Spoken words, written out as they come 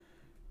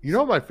You know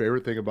what my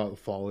favorite thing about the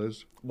fall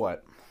is?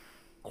 What?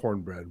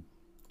 Cornbread.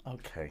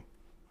 Okay.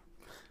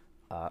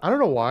 I don't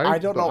know why, I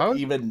don't but know I was.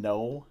 even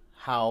know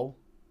how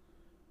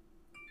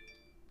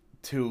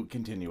to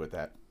continue with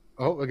that.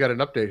 Oh, I got an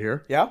update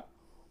here. Yeah?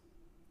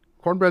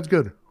 Cornbread's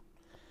good.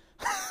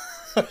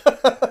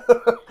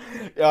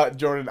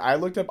 Jordan, I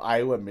looked up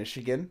Iowa,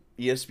 Michigan,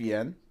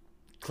 ESPN,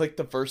 clicked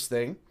the first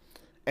thing,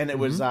 and it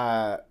was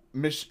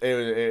Mm-hmm.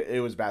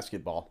 it was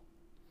basketball.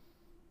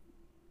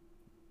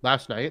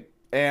 Last night.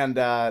 And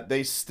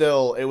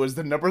it was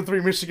the number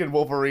 3 Michigan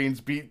Wolverines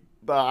beat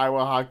the Iowa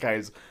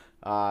Hawkeyes,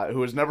 who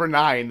was number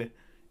 9,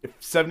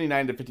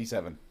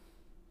 79-57.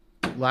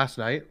 Last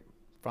night,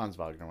 Franz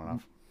Wagner went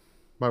off.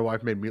 my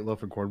wife made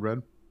meatloaf and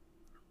cornbread.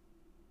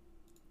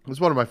 It's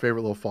one of my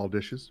favorite little fall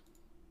dishes.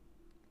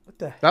 What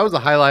the That was the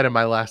highlight of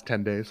my last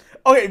 10 days.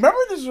 Okay, remember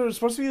this was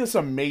supposed to be this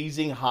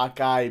amazing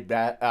Hawkeye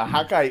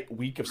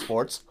week of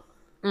sports?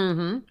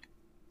 Mm-hmm.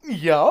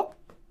 Yup.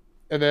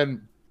 And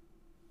then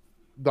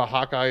the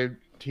Hawkeye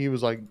team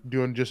was like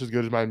doing just as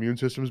good as my immune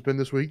system's been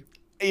this week.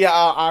 Yeah,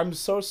 I'm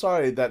so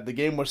sorry that the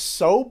game was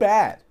so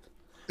bad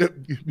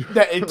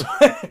that it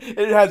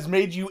it has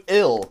made you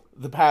ill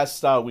the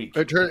past week.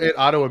 It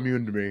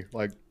autoimmune to me.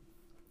 Like,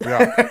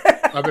 yeah,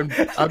 I've been.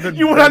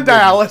 You went on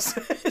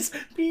dialysis.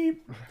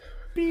 Beep,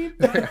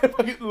 beep.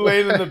 Fucking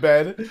laying in the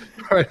bed.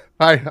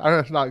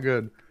 That's not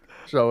good.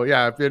 So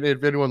yeah,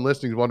 if anyone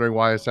listening is wondering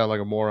why I sound like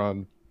a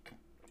moron,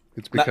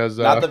 it's because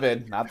Not the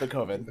vid, not the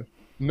COVID.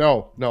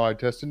 no, I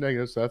tested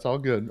negative, so that's all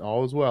good,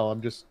 all is well.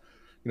 I'm just,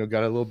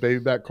 got a little baby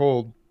back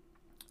cold,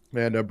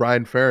 and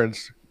Brian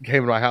Ferentz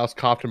came to my house,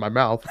 coughed in my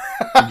mouth,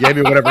 and gave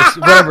me whatever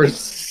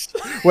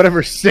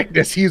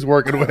sickness he's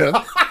working with.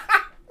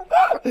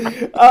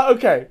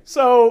 Okay,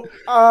 so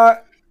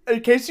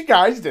in case you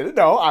guys didn't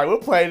know, Iowa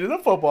played in a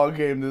football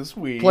game this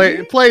week.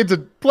 Played's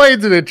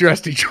an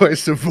interesting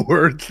choice of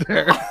words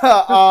there.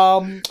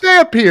 um, They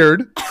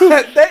appeared.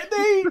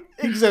 they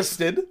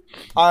existed.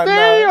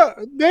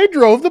 They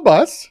drove the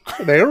bus.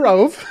 They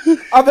drove.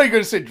 I thought you were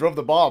gonna say drove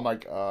the ball. I'm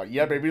like,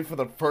 yeah, maybe for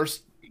the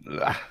first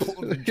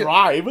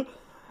drive.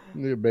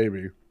 Yeah,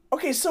 baby.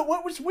 Okay, so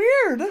what was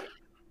weird,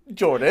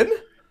 Jordan?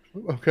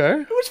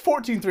 Okay. It was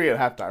 14-3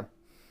 at halftime.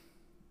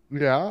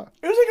 Yeah.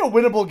 It was like a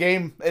winnable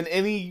game in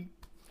any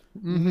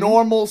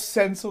normal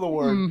sense of the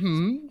word.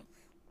 Mm-hmm.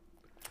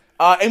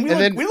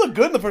 And we looked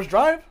good in the first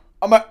drive.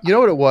 I'm like, You know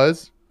what it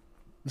was?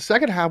 The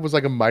second half was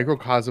like a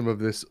microcosm of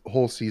this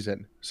whole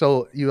season.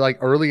 So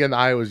early in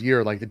Iowa's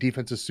year, like the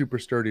defense is super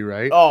sturdy,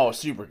 right? oh,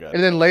 super good.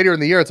 And then later in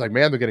the year, it's like,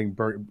 man, they're getting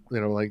burnt.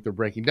 Like they're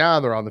breaking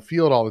down. They're on the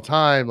field all the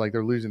time. Like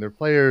they're losing their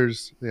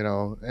players.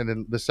 And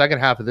then the second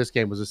half of this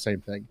game was the same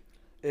thing.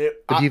 The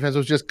defense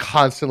was just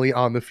constantly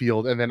on the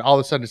field, and then all of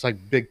a sudden it's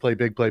like big play,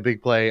 big play,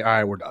 big play. All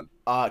right, we're done.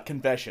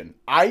 Confession: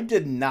 I've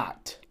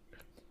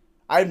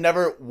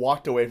never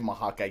walked away from a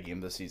Hawkeye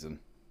game this season.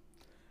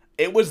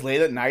 It was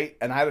late at night,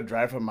 and I had to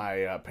drive from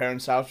my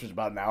parents' house, which was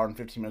about an hour and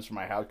 15 minutes from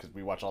my house because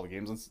we watch all the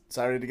games on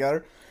Saturday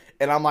together.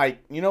 And I'm like,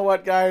 you know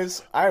what,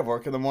 guys? I have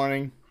work in the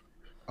morning.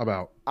 I'm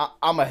out. I'm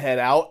gonna head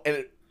out,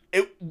 and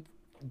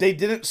they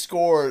didn't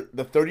score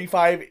the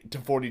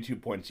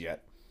 35-42 points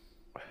yet.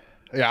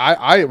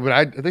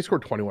 Yeah, they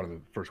scored 21 in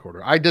the first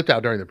quarter. I dipped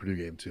out during the Purdue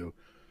game too,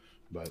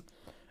 but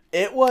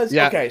It was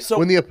okay. So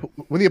when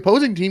the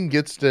opposing team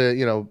gets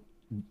to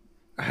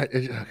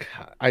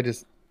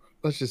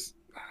let's just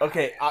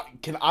okay,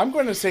 I'm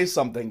going to say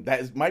something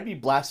that might be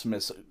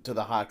blasphemous to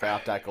the Hawkeye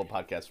Off Tackle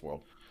podcast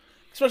world,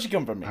 especially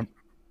coming from me.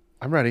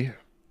 I'm ready.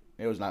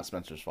 It was not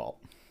Spencer's fault.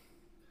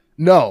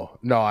 No,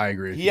 I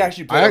agree. He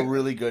actually played a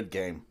really good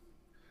game.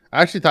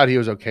 I actually thought he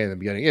was okay in the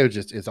beginning.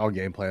 It's all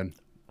game plan.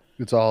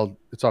 It's all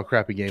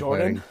crappy game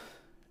Jordan,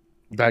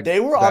 planning. They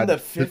were on the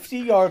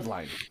 50-yard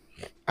line.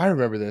 I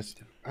remember this.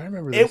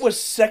 It was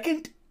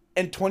 2nd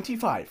and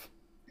 25.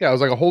 Yeah, it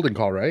was like a holding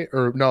call, right?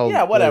 Or no?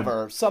 Yeah,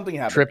 whatever. Something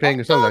happened. Tripping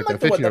or something like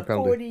that. 50-yard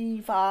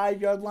penalty.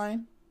 45-yard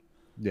line.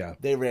 Yeah,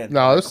 they ran.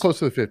 No, that's close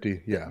to the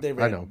 50. Yeah, they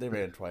ran. I know. They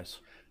ran twice.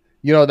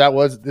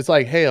 It's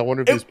like, hey, I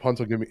wonder if these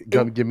punts will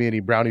give me any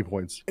brownie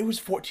points. It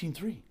was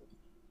 14-3.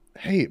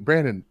 Hey,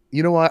 Brandon,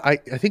 you know what? I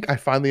think I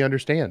finally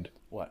understand.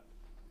 What?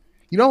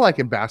 Like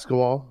in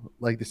basketball,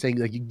 like the saying,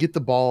 like you get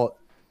the ball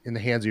in the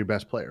hands of your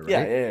best player, right?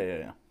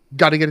 Yeah.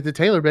 Got to get it to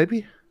Taylor,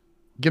 baby.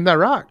 Give him that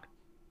rock.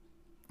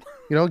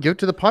 Give it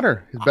to the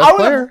punter, his best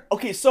player.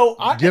 Okay, so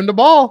give him the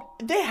ball.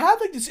 They have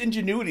like this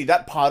ingenuity.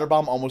 That Potter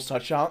bomb almost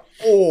touchdown.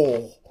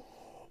 Oh,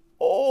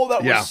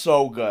 that was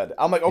so good.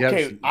 I'm like,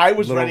 okay, I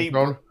was ready.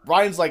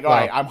 Ryan's like, all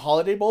right, I'm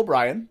Holiday Bowl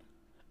Brian,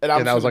 and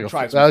I'm just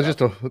try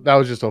that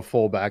was just a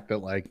fullback that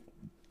like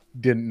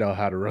didn't know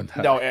how to run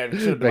that. No, and it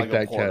should have been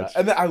like a catch.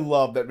 And then I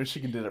love that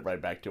Michigan did it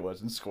right back to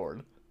us and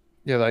scored.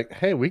 Yeah, like,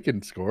 hey, we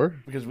can score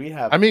because we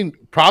have. I mean,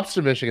 props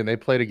to Michigan. They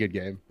played a good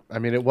game. I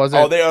mean, it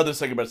wasn't. Oh, they are the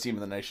second best team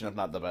in the nation, if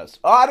not the best.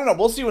 Oh, I don't know.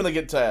 We'll see when they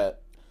get to.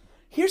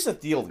 Here's the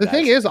deal. The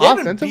thing is,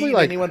 offensively,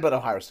 like anyone but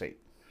Ohio State.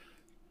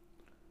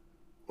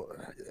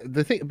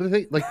 The thing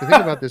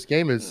about this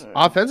game is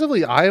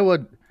offensively, Iowa,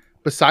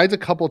 besides a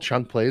couple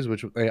chunk plays,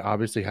 which they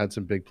obviously had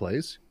some big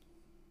plays,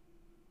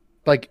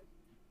 like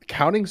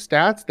counting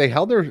stats, they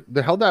held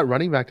that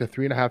running back to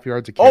 3.5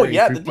 yards a carry. Oh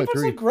yeah, the defense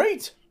looked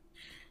great.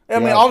 I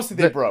mean, obviously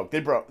they broke.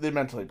 They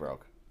mentally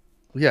broke.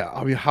 Yeah,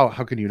 I mean, how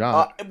can you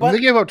not? But they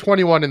gave up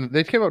 21 and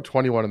they came out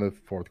 21 in the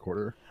fourth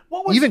quarter.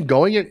 Even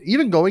going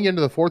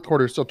into the fourth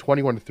quarter, still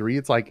 21-3.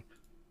 It's like,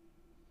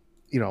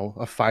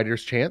 a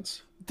fighter's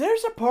chance.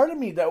 There's a part of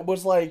me that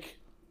was like,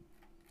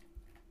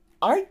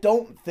 I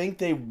don't think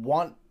they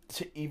want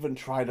to even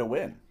try to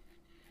win.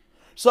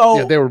 So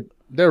yeah,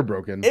 they were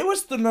broken. It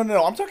was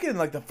no. I'm talking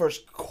like the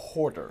first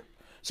quarter.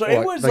 So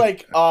it was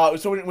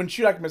so when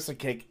Shudak missed a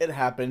kick, it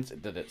happens.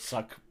 Did it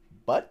suck?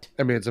 But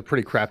I mean, it's a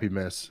pretty crappy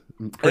miss.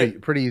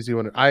 Pretty easy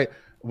one. When I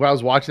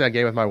was watching that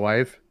game with my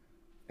wife,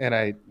 and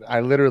I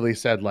literally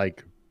said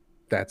like,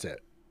 that's it.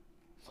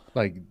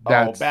 Like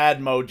that's bad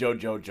mojo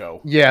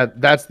Jojo. Yeah,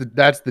 that's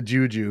the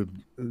juju,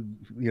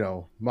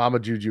 Mama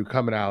Juju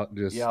coming out.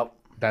 Just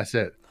That's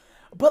it.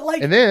 But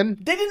and then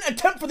they didn't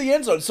attempt for the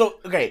end zone. So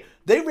okay,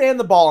 they ran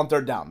the ball on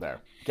third down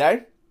there.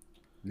 Okay.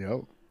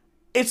 Yep.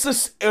 It's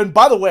this, and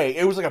by the way,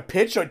 it was like a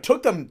pitch, so it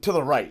took them to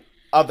the right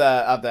of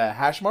the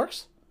hash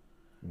marks.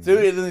 So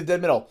in the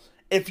dead middle.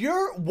 If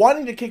you're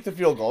wanting to kick the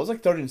field goal, it's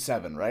like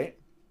 37, right?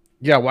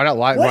 Yeah, why not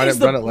run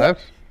it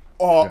left?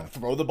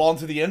 Throw the ball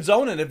into the end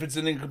zone, and if it's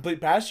an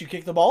incomplete pass, you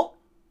kick the ball?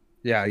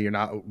 Yeah, you're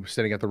not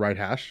sitting at the right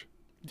hash.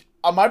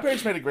 My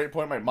parents made a great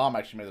point. My mom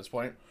actually made this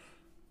point.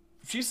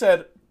 She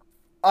said,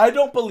 I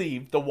don't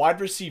believe the wide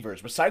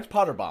receivers, besides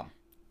Potterbaum,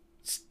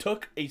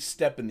 took a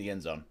step in the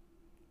end zone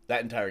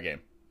that entire game.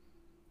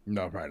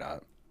 No, probably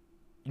not.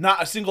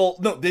 Not a single...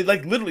 No, they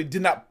literally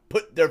did not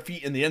put their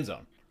feet in the end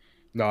zone.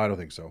 No, I don't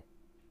think so.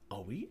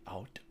 Are we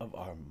out of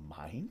our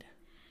mind?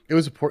 It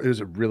was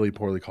a really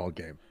poorly called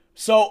game.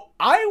 So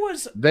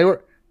they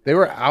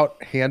were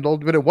out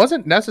handled, but it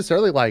wasn't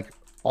necessarily like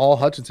all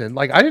Hutchinson.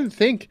 Like I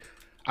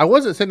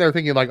wasn't sitting there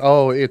thinking like,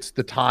 oh, it's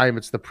the time,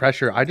 it's the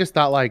pressure. I just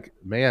thought like,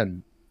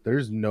 man,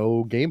 there's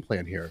no game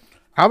plan here.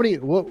 How many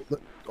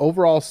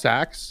overall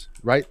sacks?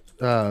 Right?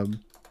 Only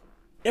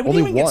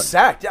one. Get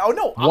sacked. Oh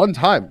no, one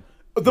time.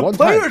 The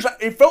players,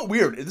 it felt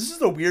weird. This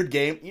is a weird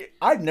game.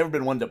 I've never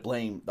been one to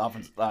blame the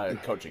offense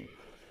coaching.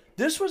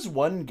 This was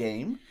one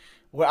game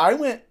where I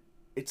went,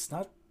 it's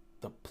not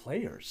the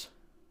players.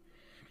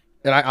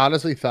 And I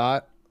honestly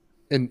thought,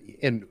 and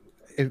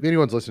if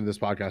anyone's listening to this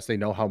podcast, they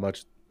know how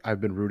much I've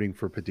been rooting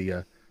for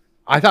Padilla.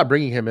 I thought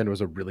bringing him in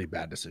was a really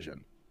bad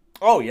decision.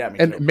 Oh, yeah. Me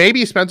too.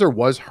 Maybe Spencer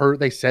was hurt.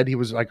 They said he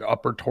was like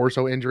upper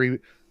torso injury.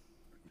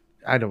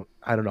 I don't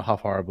know how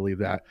far I believe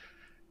that.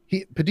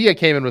 Padilla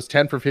came in, was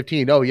 10 for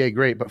 15. Oh, yeah,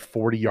 great. But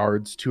 40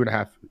 yards,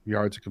 2.5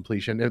 yards of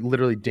completion. It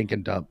literally dink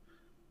and dump.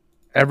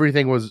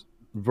 Everything was,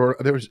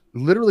 there was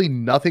literally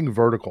nothing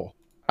vertical.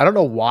 I don't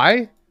know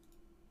why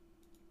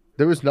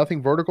there was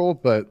nothing vertical,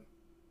 but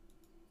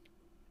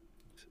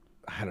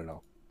I don't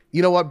know.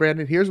 You know what,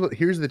 Brandon? Here's the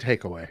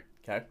takeaway.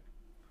 Okay.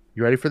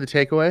 You ready for the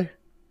takeaway?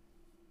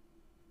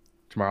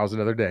 Tomorrow's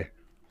another day.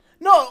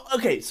 No,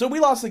 okay. So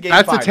we lost the game.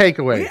 That's the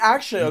takeaway. We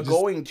actually are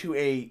going to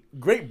a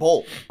great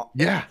bowl.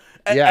 Yeah.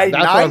 A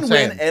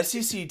 9-win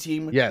SEC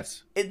team.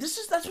 Yes.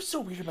 That's what's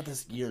so weird about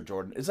this year,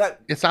 Jordan. Is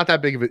that it's not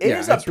that big of a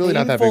it's really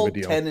not that big of a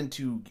deal.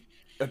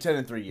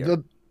 10-3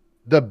 year.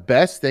 The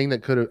best thing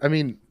that could have, I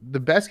mean, the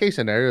best case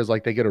scenario is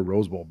like they get a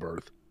Rose Bowl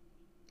berth,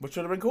 which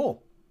would have been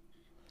cool.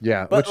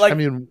 Yeah, but I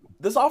mean,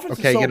 this offense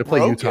is so you get to play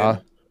broken. Utah.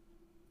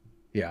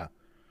 Yeah,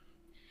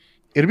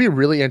 it'd be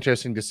really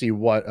interesting to see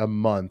what a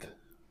month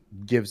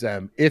gives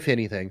them, if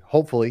anything.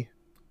 Hopefully.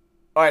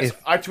 All right, so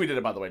I tweeted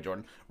it, by the way,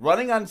 Jordan.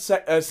 Running on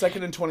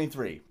second and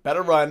 23.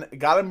 Better run.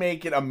 Got to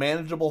make it a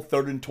manageable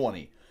 3rd and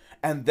 20.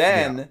 And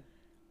then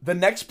the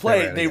next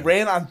play, they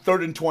ran on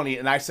 3rd and 20,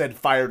 and I said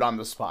fired on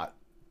the spot.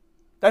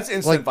 That's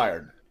instant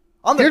fired.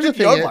 On the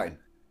 50-yard line.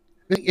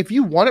 If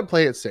you want to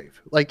play it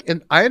safe,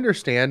 and I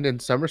understand in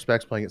some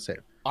respects playing it safe.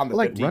 On the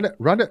 50.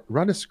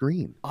 Run a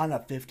screen. On a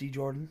 50,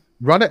 Jordan?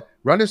 Run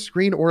a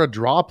screen or a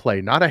draw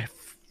play, not a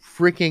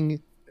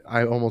freaking...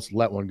 I almost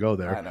let one go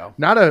there. I know.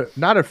 Not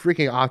a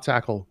freaking off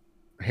tackle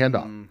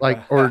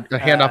handoff, or a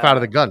handoff out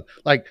of the gun.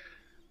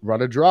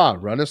 Run a draw,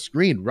 run a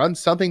screen, run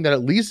something that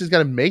at least is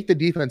going to make the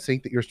defense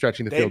think that you're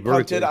stretching the field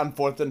vertically. They punted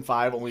on 4th and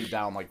 5, only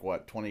down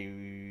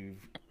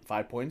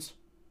 25 points.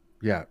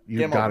 Yeah,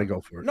 you got to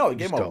go for it. No,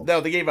 game over.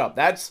 No, they gave up.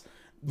 That's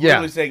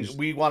literally saying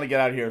we want to get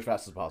out of here as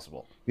fast as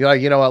possible. You're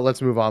like, you know what?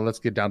 Let's move on. Let's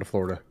get down to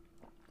Florida.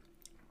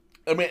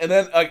 I mean, and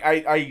then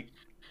I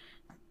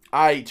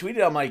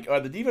tweeted, I'm like,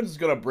 the defense is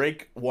going to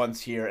break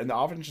once here, and the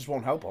offense just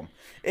won't help them.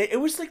 It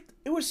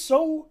was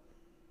so...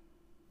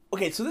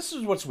 Okay, so this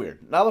is what's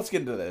weird. Now let's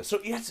get into this. So,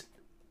 yes,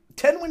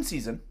 10-win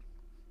season,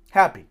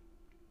 happy.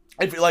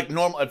 If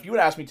you would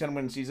ask me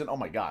 10-win season, oh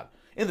my God.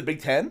 In the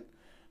Big Ten,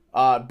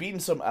 beating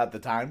some, at the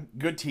time,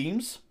 good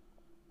teams.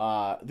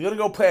 They're going to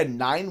go play a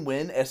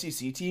 9-win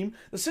SEC team.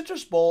 The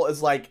Citrus Bowl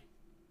is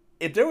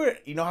if there were,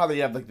 you know how they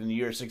have the New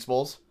Year's 6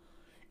 bowls?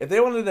 If they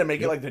wanted to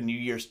make it the New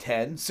Year's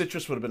 10,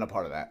 Citrus would have been a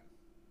part of that.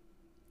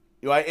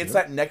 It's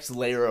that next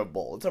layer of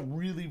bowl. It's a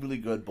really, really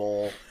good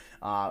bowl.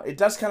 It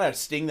does kind of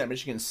sting that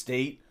Michigan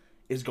State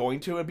is going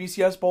to a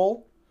BCS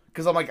bowl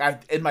because I'm like,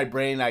 in my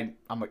brain,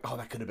 I'm like, oh,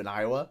 that could have been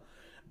Iowa,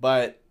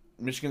 but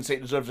Michigan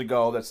State deserves to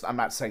go. I'm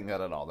not saying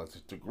that at all.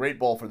 That's a great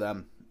bowl for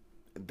them.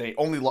 They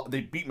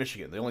beat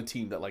Michigan, the only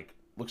team that like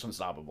looks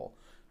unstoppable.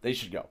 They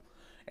should go,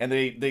 and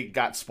they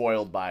got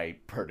spoiled by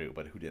Purdue,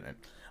 but who didn't?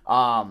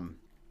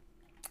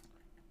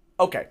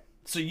 Okay,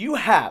 so you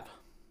have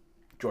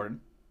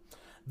Jordan,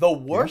 the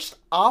worst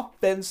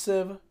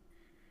offensive,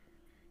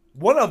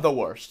 one of the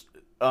worst,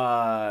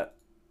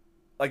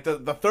 like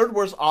the third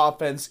worst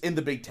offense in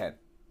the Big Ten.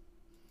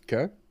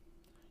 Okay.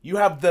 You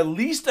have the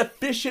least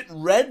efficient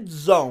red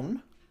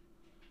zone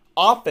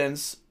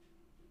offense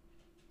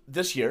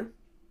this year.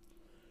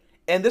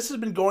 And this has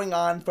been going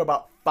on for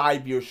about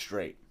 5 years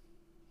straight.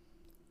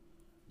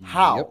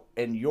 How? Yep.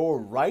 And you're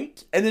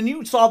right. And then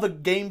you saw the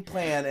game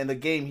plan and the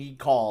game he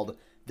called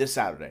this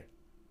Saturday.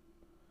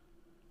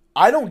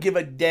 I don't give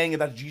a dang if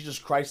that's Jesus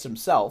Christ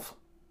himself.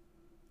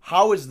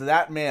 How is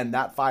that man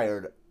not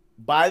fired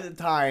by the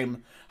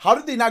time... How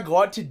did they not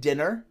go out to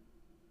dinner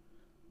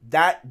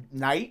that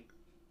night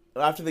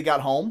after they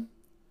got home?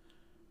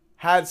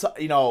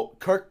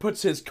 Kirk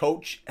puts his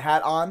coach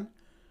hat on.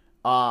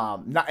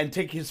 And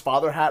take his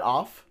father hat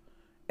off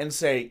and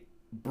say,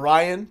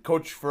 Brian,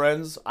 Coach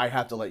Ferenz, I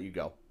have to let you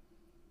go.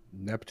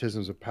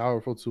 Nepotism is a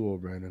powerful tool,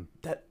 Brandon.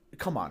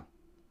 Come on.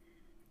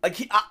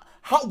 Like,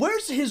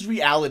 where's his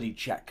reality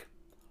check?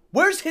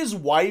 Where's his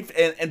wife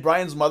and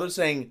Brian's mother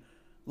saying,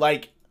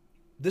 like,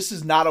 this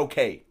is not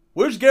okay?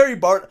 Where's Gary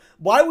Bart?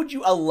 Why would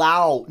you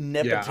allow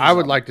nepotism? Yeah,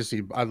 I'd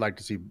like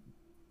to see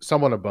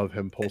someone above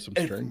him pull some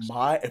strings.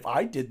 If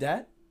I did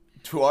that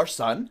to our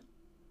son,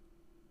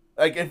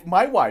 like, if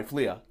my wife,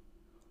 Leah,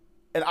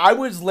 and I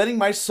was letting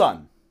my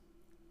son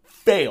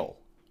fail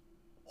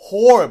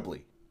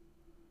horribly,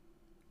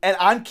 and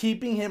I'm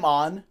keeping him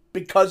on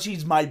because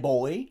he's my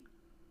boy,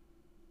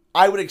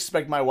 I would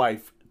expect my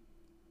wife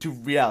to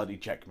reality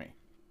check me.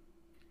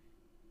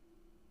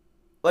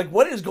 Like,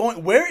 where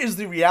is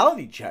the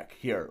reality check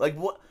here? Like,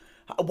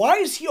 why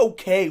is he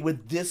okay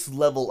with this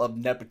level of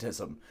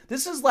nepotism?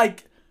 This is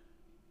like,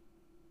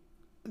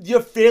 your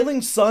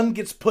failing son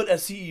gets put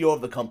as CEO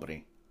of the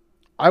company.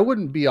 I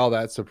wouldn't be all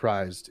that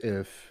surprised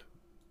if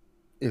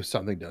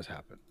something does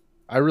happen.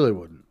 I really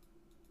wouldn't.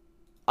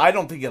 I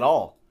don't think at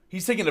all.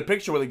 He's taking a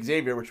picture with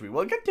Xavier, which we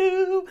will get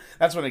to.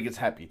 That's when he gets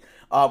happy.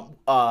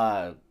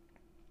 He'll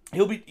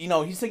be,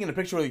 he's taking a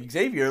picture with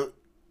Xavier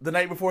the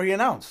night before he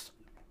announced.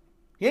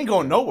 He ain't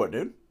going nowhere,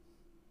 dude.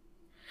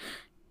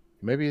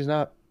 Maybe he's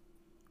not.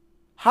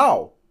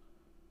 How?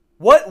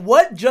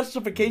 What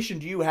justification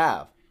do you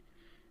have?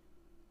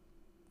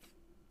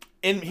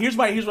 And here's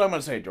what I'm going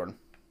to say, Jordan.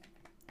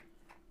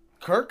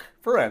 Kirk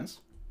Ferenz,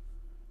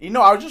 I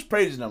was just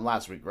praising him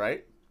last week,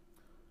 right?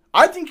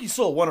 I think he's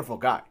still a wonderful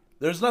guy.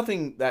 There's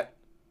nothing that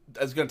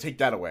is going to take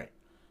that away.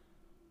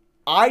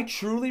 I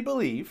truly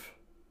believe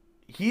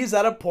he is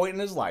at a point in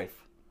his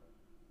life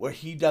where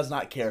he does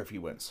not care if he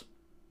wins.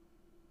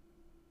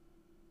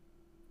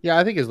 Yeah,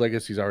 I think his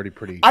legacy's already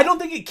pretty... I don't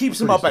think it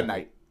keeps him up at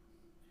night.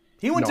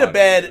 He went to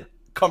bed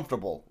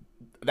comfortable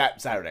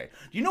that Saturday.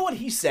 Do you know what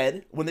he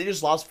said when they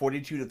just lost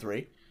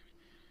 42-3?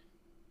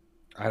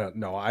 I don't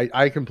know.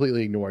 I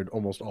completely ignored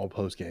almost all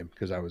post game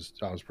because I was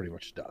pretty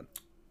much done.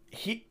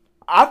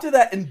 After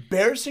that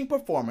embarrassing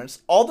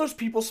performance, all those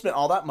people spent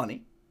all that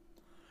money,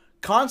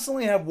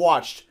 constantly have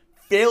watched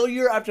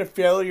failure after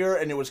failure,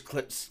 and it was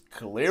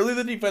clearly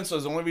the defense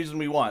was the only reason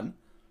we won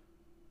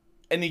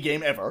any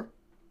game ever.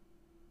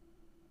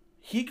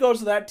 He goes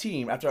to that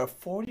team after a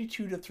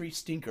 42-3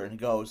 stinker and he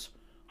goes,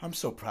 "I'm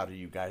so proud of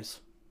you guys.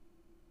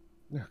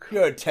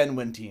 You're a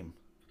 10-win team.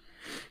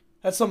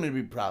 That's something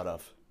to be proud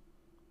of."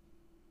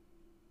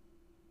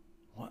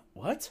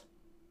 What?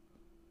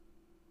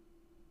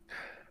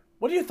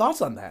 What are your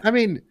thoughts on that? I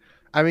mean,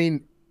 on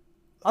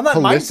that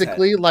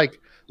holistically, mindset.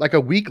 like a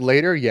week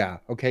later, yeah,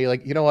 okay,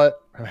 like, you know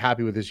what? I'm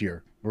happy with this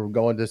year. We're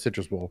going to the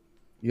Citrus Bowl.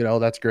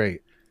 That's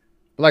great.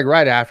 But like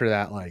right after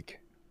that, like,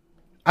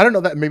 I don't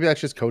know, that maybe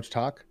that's just coach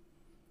talk.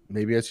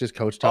 Maybe it's just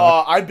coach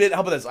talk. How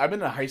about this? I've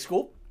been in high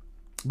school.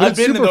 I've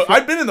been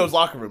in those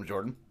locker rooms,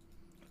 Jordan.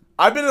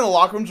 I've been in the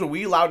locker rooms where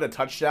we allowed a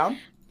touchdown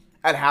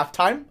at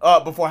halftime,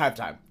 before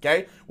halftime,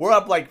 okay? We're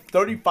up like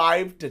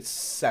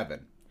 35-7.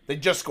 They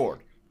just scored.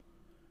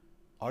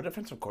 Our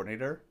defensive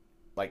coordinator,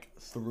 like,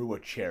 threw a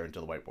chair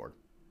into the whiteboard.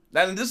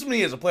 And this is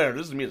me as a player.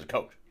 This is me as a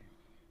coach.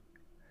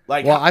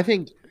 Like, well, I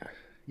think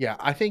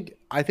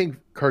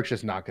Kirk's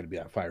just not going to be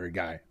that fiery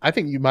guy. I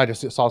think you might have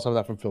saw some of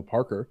that from Phil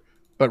Parker,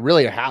 but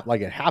really at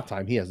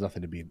halftime, he has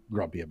nothing to be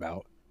grumpy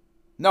about.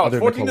 No, it's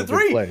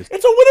 14-3.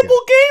 It's a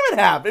winnable game at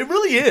half. It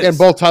really is. And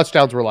both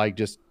touchdowns were like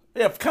just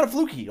kind of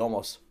fluky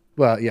almost.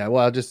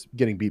 Well, just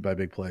getting beat by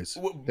big plays.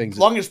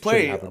 Longest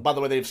play, by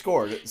the way, they've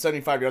scored.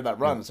 75-yard that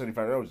run.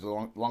 75 yards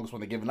was the longest one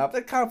they've given up.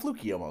 They're kind of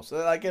fluky almost.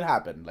 Like, it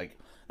happened. Like,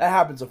 that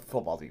happens to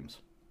football teams.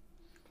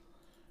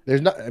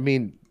 There's not. I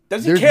mean,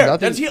 does he care?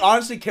 Does he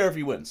honestly care if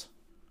he wins?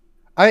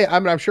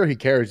 I'm sure he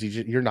cares.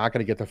 You're not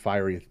going to get the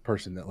fiery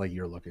person that like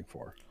you're looking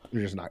for.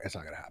 You're just not. It's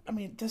not going to happen. I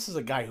mean, this is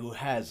a guy who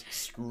has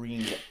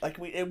screamed. Like,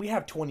 we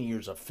have 20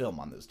 years of film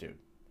on this dude.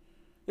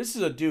 This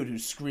is a dude who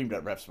screamed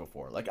at refs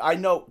before. Like, I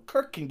know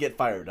Kirk can get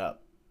fired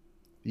up.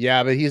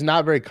 Yeah, but he's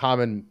not very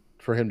common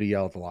for him to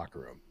yell at the locker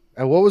room.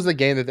 And what was the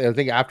game that I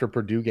think after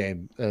Purdue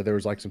game, there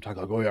was like some talk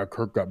like, oh yeah,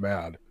 Kirk got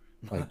mad.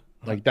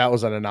 Like that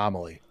was an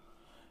anomaly.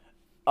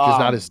 Just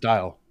not his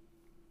style.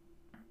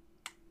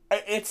 I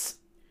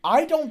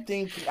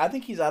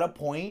think he's at a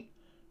point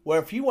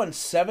where if he won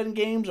 7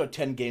 games or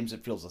 10 games,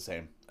 it feels the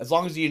same. As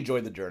long as he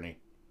enjoyed the journey.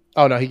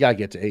 Oh no, he got to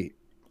get to 8.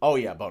 Oh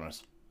yeah,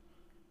 bonus.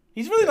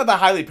 He's really not that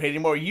highly paid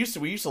anymore. We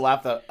used to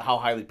laugh at how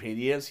highly paid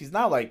he is. He's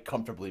now like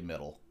comfortably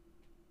middle.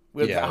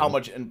 With how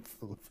much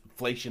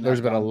inflation.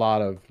 There's been a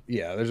lot of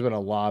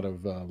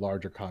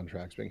larger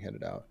contracts being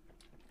handed out.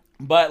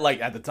 But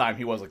like at the time,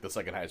 he was like the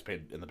second highest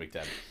paid in the Big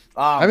Ten.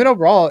 I mean,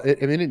 overall,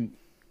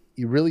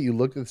 you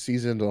look at the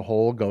season as a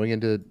whole, going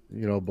into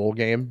a bowl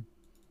game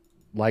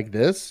like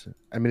this.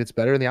 I mean, it's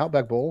better than the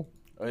Outback Bowl.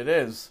 It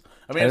is.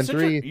 I mean,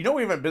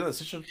 we haven't been to the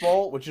Citrus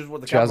Bowl, which is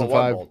what the Capital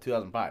One Bowl,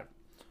 2005.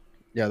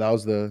 Yeah, that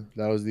was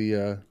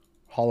the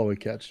Holloway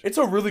catch. It's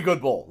a really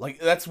good bowl. Like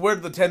that's where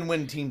the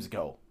 10-win teams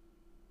go.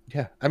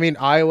 Yeah, I mean,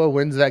 Iowa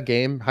wins that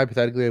game.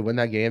 Hypothetically, they win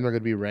that game, they're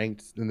going to be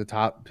ranked in the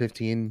top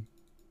 15.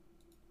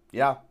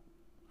 Yeah,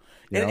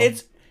 and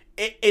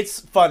it's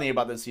funny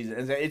about this season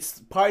is that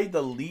it's probably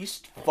the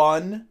least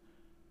fun.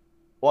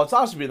 Well, it's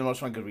also been the most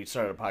fun because we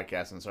started a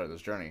podcast and started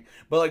this journey.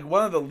 But like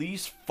one of the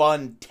least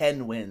fun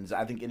 10 wins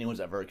I think anyone's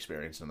ever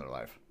experienced in their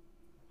life.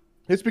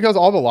 It's because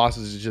all the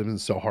losses have just been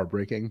so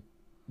heartbreaking.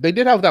 They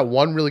did have that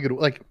one really good,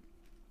 like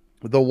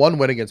the one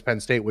win against Penn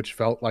State, which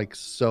felt like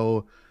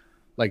so.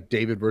 Like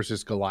David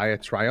versus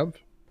Goliath triumph.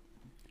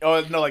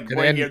 Oh no! Like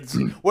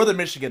we're the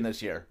Michigan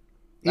this year.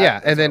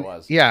 And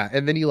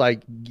then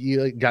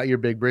you got your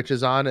big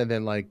britches on, and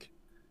then like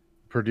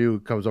Purdue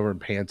comes over and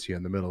pants you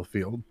in the middle of the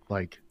field,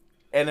 like.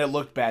 And it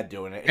looked bad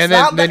doing it. And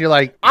then you're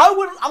like, I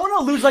want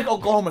to lose like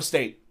Oklahoma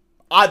State.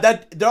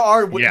 The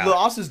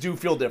losses do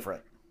feel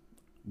different.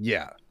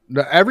 Yeah,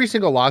 every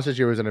single loss this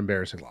year was an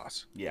embarrassing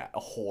loss. Yeah,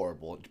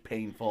 horrible,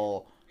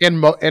 painful. And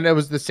it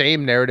was the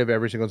same narrative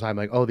every single time.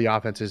 Like, oh, the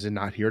offense is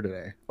not here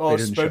today. Oh,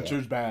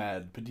 Spencer's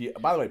bad.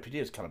 By the way,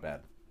 Padilla's kind of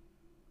bad.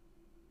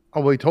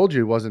 Oh, well, he told you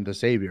he wasn't the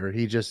savior.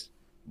 He just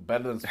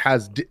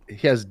has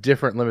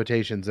different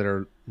limitations that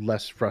are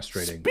less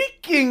frustrating.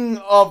 Speaking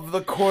of the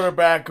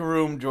quarterback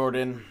room,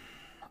 Jordan.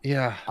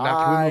 Yeah.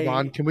 Now, can we move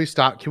on? Can we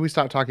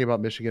stop talking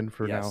about Michigan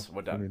for now? Yes,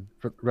 we're done. I mean,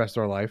 for the rest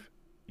of our life.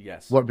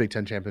 Yes. What Big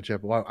Ten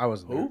championship? Well, I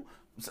wasn't Who?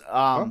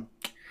 There.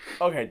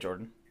 Okay,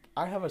 Jordan.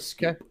 I have a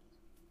scoop. Okay.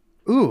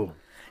 Ooh.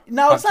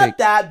 No, it's not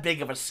that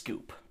big of a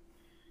scoop.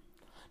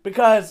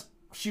 Because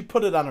she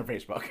put it on her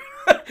Facebook.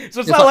 So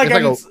it's not like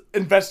I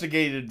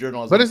investigated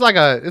journalism. But it's like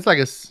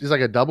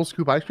a double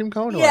scoop ice cream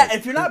cone? Yeah,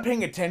 if you're not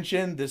paying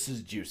attention, this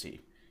is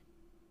juicy.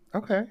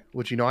 Okay.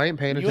 Which I ain't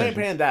paying attention. You ain't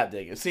paying that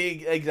big.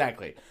 See,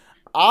 exactly.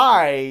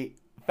 I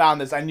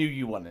found this. I knew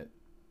you wanted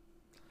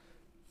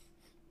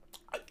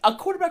it. A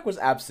quarterback was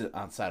absent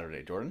on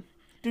Saturday, Jordan.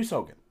 Deuce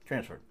Hogan.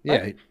 Transferred. Right?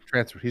 Yeah, he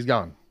transferred. He's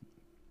gone.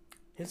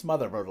 His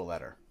mother wrote a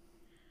letter.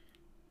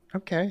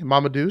 Okay,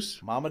 Mama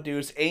Deuce,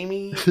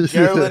 Amy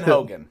Geraldine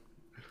Hogan,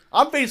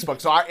 on Facebook.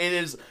 So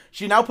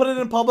she now put it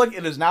in public.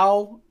 It is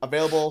now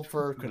available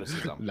for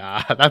criticism.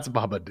 Nah, that's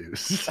Mama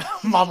Deuce.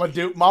 Mama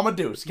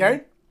Deuce.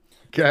 Okay.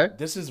 Okay.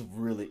 This is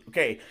really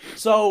okay.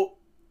 So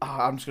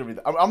I'm just gonna read.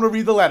 I'm gonna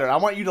read the letter. I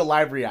want you to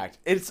live react.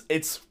 It's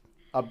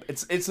a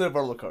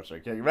roller coaster.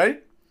 Okay, you ready?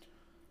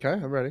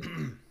 Okay, I'm ready.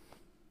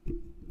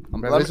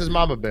 This is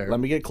Mama Bear.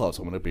 Let me get close.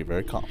 I'm gonna be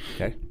very calm.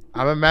 Okay.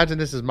 I'm imagining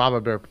this is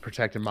Mama Bear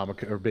protecting Mama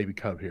or baby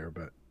cub here,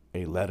 but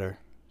a letter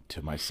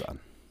to my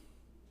son.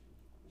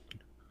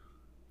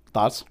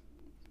 Thoughts?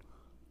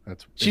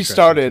 She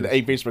started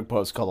a Facebook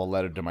post called "A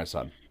Letter to My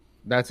Son."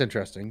 That's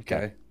interesting.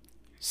 Okay.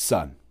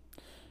 Son,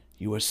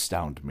 you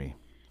astound me.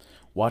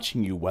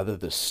 Watching you weather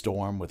this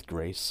storm with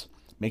grace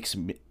makes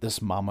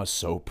this mama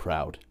so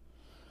proud.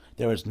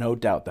 There is no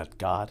doubt that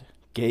God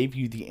gave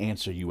you the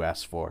answer you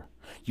asked for.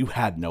 You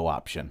had no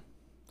option.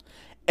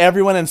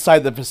 Everyone inside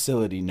the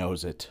facility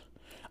knows it.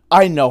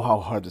 I know how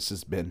hard this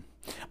has been.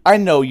 I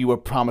know you were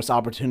promised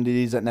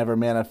opportunities that never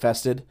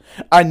manifested.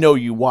 I know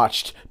you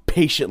watched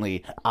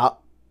patiently,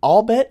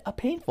 albeit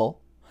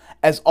painful,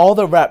 as all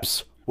the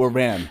reps were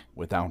ran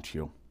without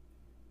you.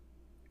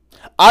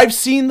 I've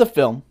seen the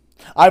film.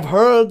 I've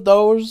heard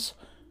those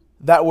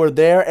that were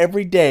there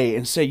every day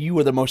and say you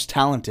were the most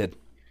talented.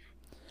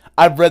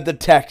 I've read the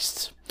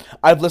texts.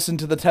 I've listened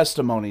to the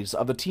testimonies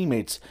of the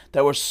teammates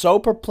that were so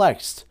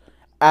perplexed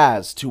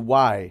as to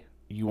why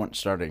you weren't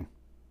starting.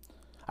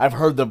 I've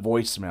heard the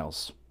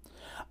voicemails.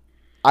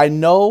 I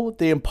know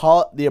the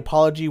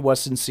apology was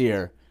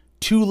sincere.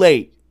 Too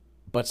late,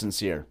 but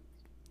sincere.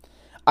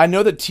 I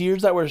know the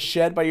tears that were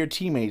shed by your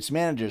teammates,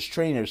 managers,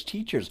 trainers,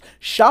 teachers,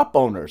 shop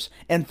owners,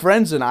 and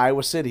friends in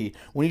Iowa City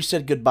when you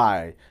said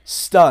goodbye.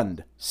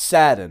 Stunned,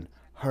 saddened,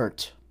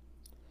 hurt.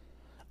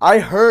 I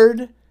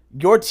heard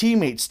your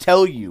teammates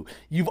tell you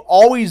you've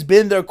always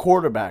been their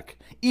quarterback,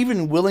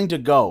 even willing to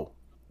go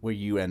where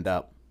you end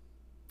up.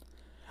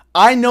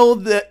 I know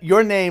that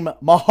your name,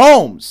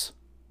 Mahomes,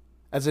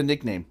 as a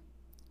nickname,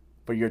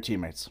 for your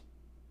teammates.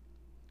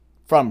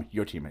 From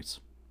your teammates.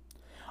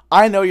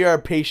 I know you're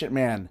a patient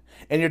man,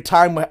 and your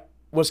time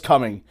was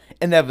coming,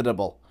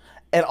 inevitable.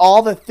 And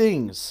all the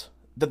things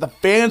that the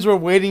fans were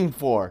waiting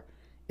for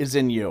is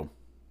in you.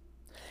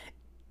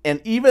 And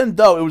even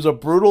though it was a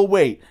brutal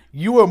wait,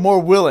 you were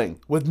more willing,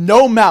 with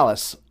no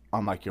malice,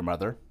 unlike your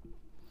mother.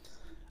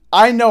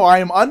 I know I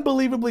am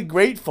unbelievably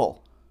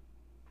grateful.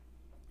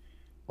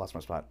 Lost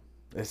my spot.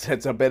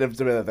 It's a bit of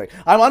a thing.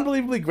 I'm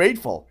unbelievably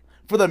grateful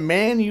for the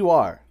man you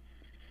are.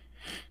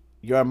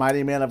 You're a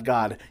mighty man of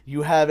God.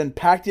 You have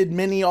impacted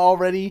many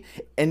already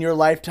in your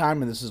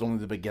lifetime, and this is only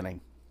the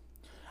beginning.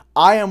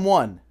 I am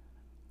one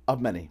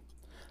of many.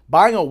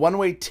 Buying a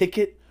one-way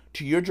ticket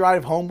to your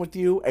drive home with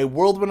you, a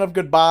whirlwind of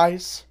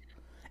goodbyes,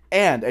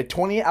 and a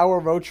 20-hour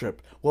road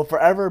trip will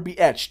forever be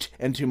etched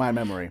into my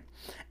memory.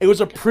 It was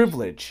a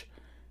privilege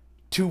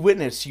to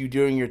witness you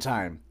during your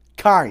time.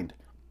 Kind,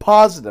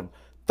 positive,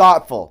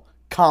 thoughtful,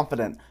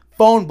 confident,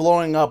 phone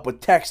blowing up with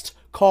texts,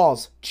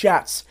 calls,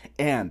 chats,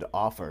 and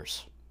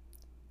offers.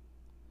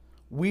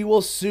 We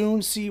will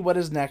soon see what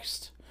is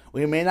next.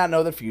 We may not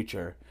know the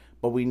future,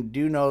 but we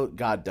do know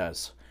God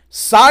does.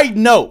 Side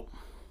note,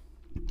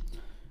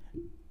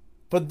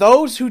 for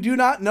those who do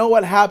not know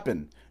what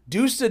happened,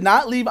 Deuce did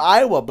not leave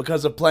Iowa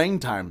because of playing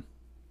time.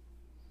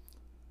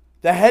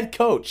 The head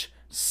coach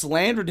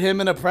slandered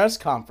him in a press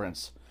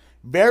conference.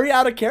 Very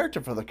out of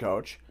character for the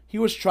coach. He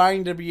was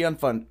trying to be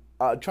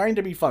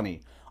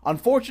funny.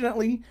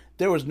 Unfortunately,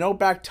 there was no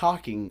back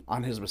talking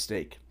on his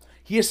mistake.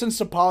 He has since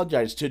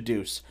apologized to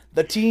Deuce,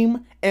 the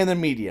team, and the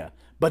media.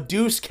 But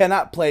Deuce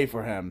cannot play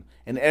for him,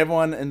 and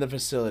everyone in the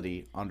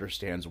facility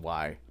understands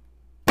why.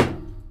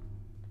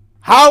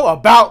 How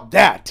about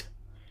that?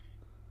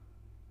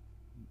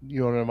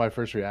 You want to know my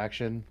first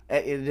reaction?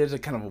 It is a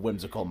kind of a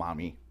whimsical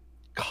mommy.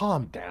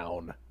 Calm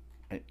down.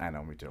 I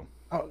know, me too.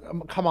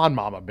 Oh, come on,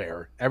 Mama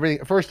Bear.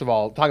 Everything. First of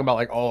all, talking about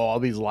like, oh, all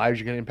these lives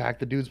you're gonna impact.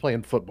 The dude's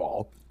playing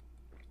football.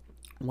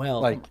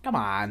 Well, like, come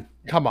on.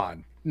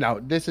 No,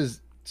 this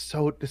is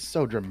so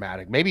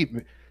dramatic. Maybe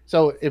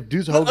so if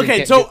Deuce Hogan.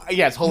 Okay, so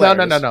yes,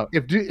 hilarious. No.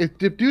 If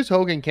Deuce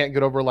Hogan can't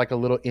get over like a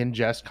little in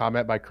jest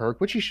comment by Kirk,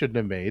 which he shouldn't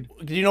have made.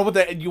 Do you know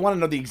what you want to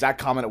know the exact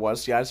comment it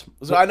was, guys?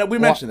 So I know we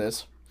mentioned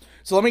this.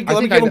 So let me give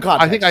him context.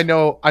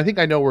 I think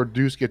I know where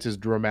Deuce gets his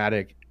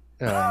dramatic.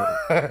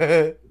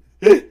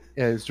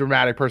 His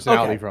dramatic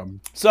personality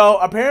from. So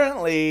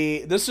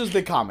apparently, this is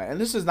the comment, and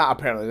this is not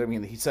apparently. I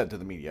mean, he said to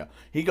the media.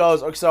 He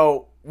goes,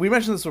 so we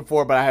mentioned this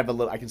before, but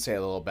I can say it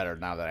a little better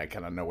now that I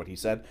kind of know what he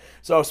said.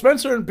 So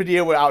Spencer and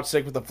Padilla were out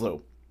sick with the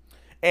flu,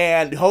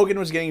 and Hogan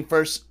was getting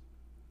first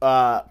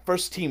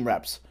team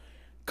reps.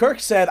 Kirk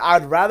said,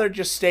 "I'd rather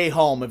just stay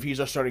home if he's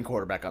our starting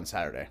quarterback on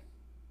Saturday."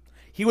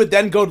 He would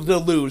then go to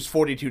lose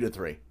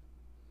 42-3.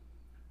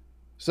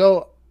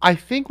 So I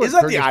think is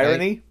that the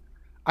irony?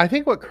 I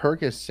think what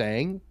Kirk is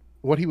saying,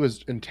 what he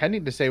was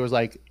intending to say was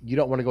like, you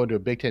don't want to go into a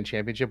Big Ten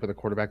championship with a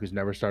quarterback who's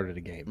never started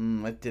a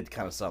game. It did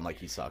kind of sound like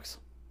he sucks.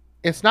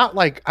 It's not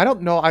like, I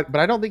don't know,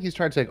 but I don't think he's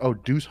trying to say, oh,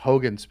 Deuce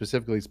Hogan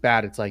specifically is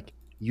bad. It's like,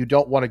 you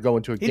don't want to go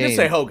into a game. He did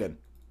say Hogan.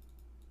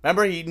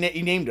 Remember, he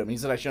named him. He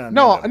said I shouldn't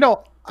have named him.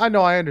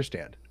 No, I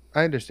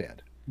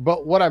understand.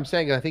 But what I'm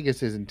saying, I think is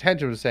his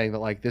intention was saying that,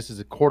 like, this is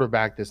a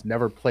quarterback that's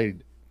never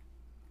played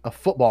a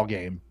football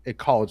game at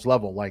college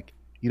level. Like,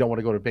 you don't want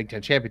to go to a Big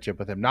Ten championship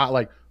with him. Not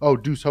like, oh,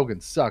 Deuce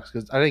Hogan sucks.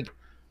 Because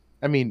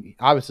I mean,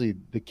 obviously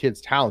the kid's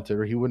talented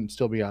or he wouldn't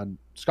still be on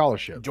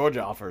scholarship.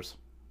 Georgia offers.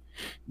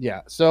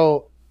 Yeah.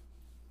 So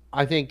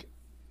I think,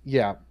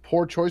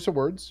 poor choice of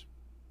words.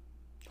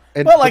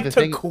 And, but like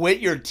to quit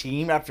your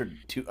team after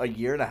a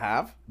year and a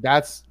half?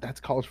 That's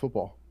college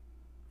football.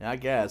 Yeah, I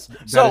guess.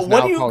 So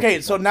what do you? Okay,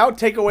 so now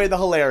take away the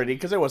hilarity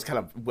because it was kind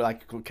of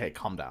like, okay,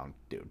 calm down,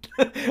 dude.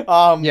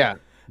 Yeah,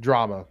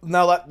 drama.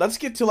 Now let's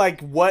get to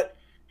like what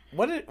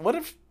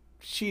if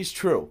she's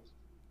true?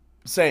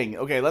 Saying,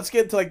 okay, let's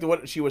get to like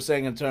what she was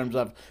saying in terms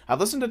of, I've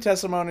listened to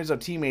testimonies of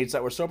teammates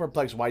that were so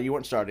perplexed why you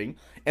weren't starting,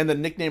 and the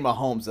nickname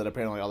Mahomes that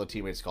apparently all the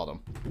teammates called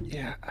him.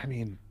 Yeah, I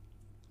mean,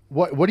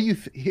 what do you?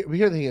 Here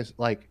the thing is,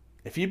 like,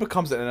 if he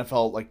becomes an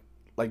NFL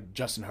like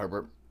Justin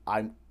Herbert,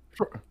 I'm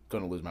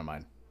gonna lose my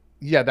mind.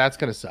 Yeah, that's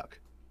gonna suck.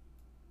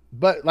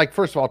 But like,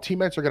 first of all,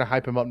 teammates are gonna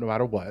hype him up no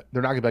matter what.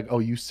 They're not gonna be like, "Oh,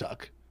 you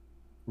suck,"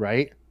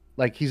 right?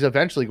 Like, he's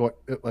eventually going.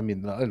 I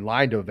mean, in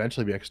line to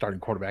eventually be a starting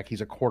quarterback. He's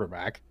a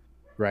quarterback,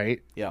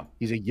 right? Yeah.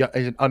 He's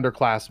an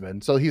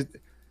underclassman, so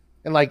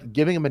and like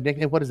giving him a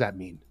nickname. What does that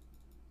mean?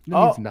 It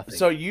means nothing.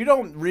 So you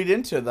don't read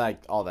into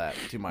like all that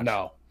too much.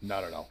 No.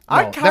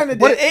 I kind of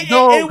did.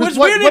 It was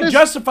weird and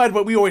justified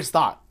what we always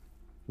thought.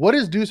 What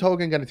is Deuce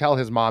Hogan going to tell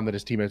his mom that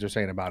his teammates are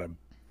saying about him?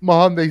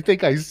 Mom, they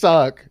think I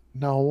suck.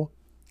 No.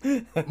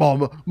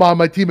 Mom,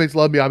 my teammates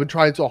love me. I've been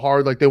trying so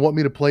hard. Like, they want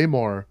me to play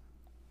more.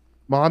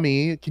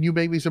 Mommy, can you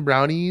make me some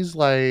brownies?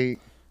 Like,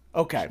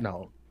 okay.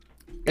 No.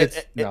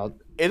 Isn't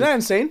that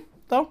insane,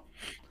 though?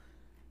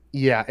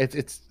 Yeah,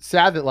 it's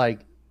sad that,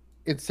 like,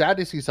 it's sad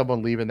to see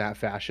someone leave in that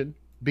fashion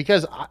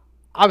because I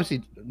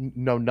obviously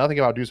know nothing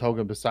about Deuce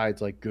Hogan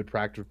besides, like, good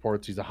practice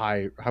reports. He was a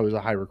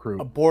high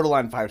recruit. A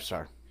borderline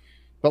 5-star.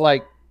 But,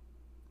 like,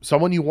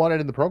 someone you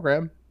wanted in the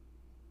program.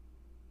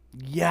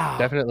 Yeah,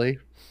 definitely.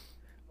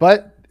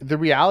 But the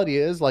reality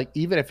is, like,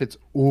 even if it's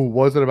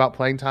was it about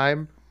playing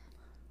time,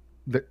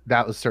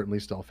 that was certainly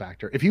still a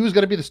factor. If he was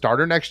going to be the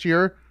starter next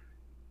year,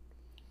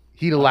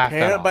 he'd laugh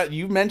that off. But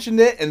you mentioned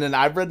it, and then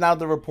I've read now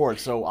the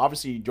reports. So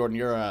obviously, Jordan,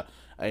 you're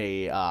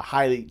a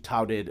highly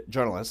touted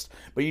journalist,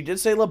 but you did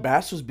say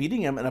Labasse was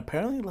beating him, and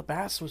apparently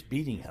Labasse was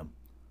beating him.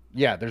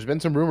 Yeah, there's been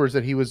some rumors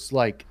that he was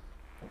like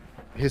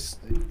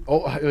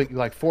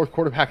like fourth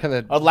quarterback on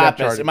the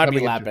Lapis. It might be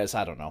Lapis.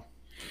 I don't know.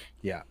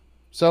 Yeah.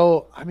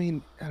 So I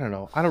mean, I don't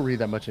know. I don't read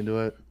that much into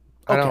it.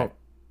 I don't.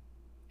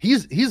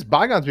 He's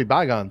bygones be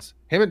bygones.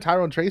 Him and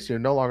Tyrone Tracy are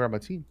no longer on my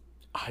team.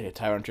 Yeah,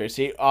 Tyrone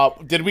Tracy.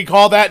 Did we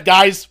call that,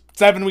 guys,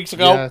 7 weeks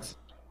ago? Yes.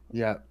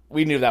 Yeah.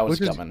 We knew that was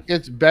coming.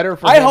 It's better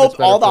for I hope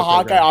all the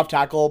Hawkeye Off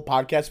Tackle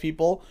podcast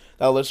people,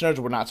 the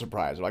listeners, were not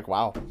surprised. Like,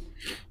 wow.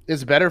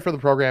 It's better for the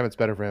program. It's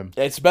better for him.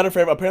 It's better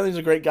for him. Apparently, he's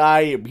a great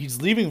guy. He's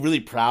leaving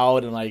really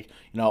proud and, like,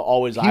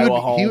 always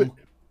Iowa home.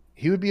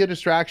 He would be a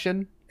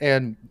distraction,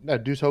 and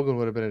Deuce Hogan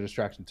would have been a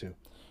distraction, too.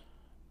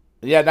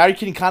 Yeah, now you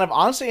can kind of,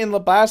 honestly, in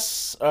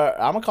Labasse,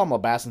 I'm going to call him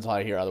Labasse until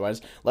I hear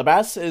otherwise.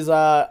 Labasse is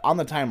on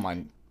the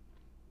timeline.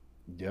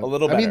 Yep. A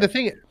little better. I mean,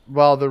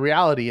 the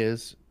reality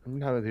is,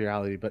 not the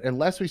reality, but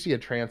unless we see a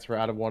transfer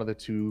out of one of the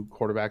two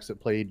quarterbacks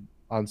that played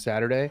on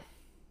Saturday,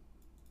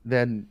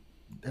 then,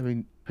 I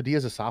mean,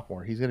 Padilla's a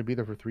sophomore. He's going to be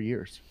there for 3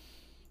 years.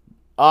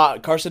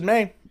 Carson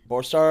May,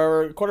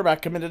 4-star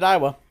quarterback, committed to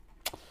Iowa.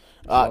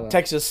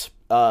 Texas.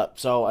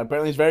 So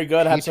apparently he's very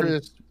good.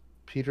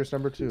 Petrus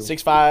number 2.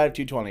 6'5",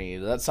 220.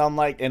 Does that sound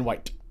like, in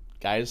white,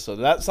 guys? So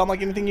does that sound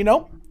like anything you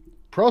know?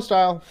 Pro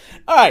style.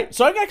 All right,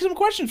 so I got some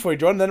questions for you,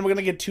 Jordan. Then we're going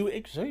to get to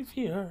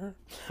Xavier.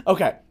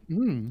 Okay.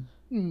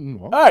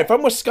 All right,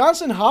 from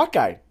Wisconsin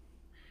Hawkeye.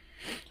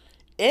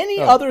 Any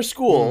other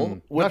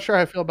school? Not sure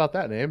how I feel about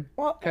that name.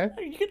 Well, okay.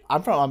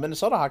 I'm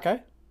Minnesota Hawkeye.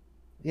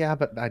 Yeah,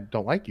 but I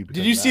don't like you.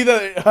 Did you see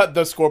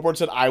the scoreboard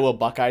said Iowa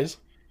Buckeyes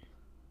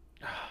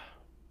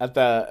at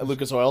the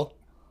Lucas Oil?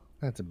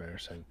 That's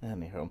embarrassing.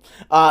 Anywho,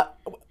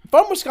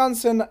 from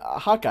Wisconsin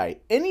Hawkeye,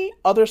 any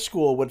other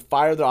school would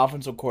fire their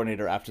offensive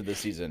coordinator after this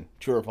season?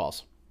 True or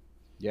false?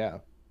 Yeah.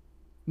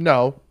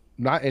 No,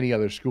 not any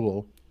other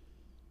school.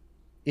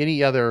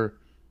 Any other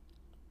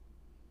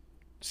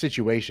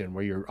situation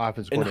where your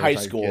offensive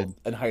coordinator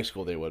in high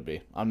school they would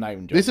be. I'm not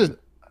even joking.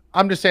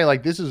 I'm just saying,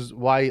 like, this is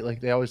why,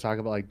 like, they always talk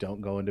about, like, don't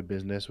go into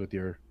business with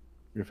your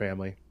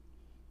family.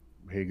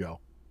 Here you go.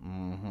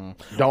 Mm-hmm.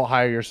 Don't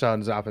hire your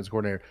son's offense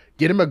coordinator.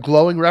 Get him a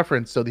glowing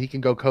reference so that he can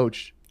go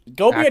coach.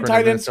 Go be a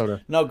tight end.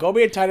 No, go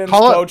be a tight end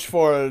coach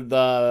for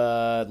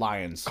the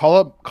Lions.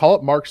 Call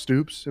up Mark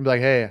Stoops and be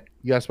like, hey,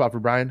 you got a spot for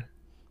Brian?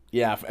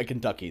 Yeah, at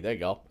Kentucky. There you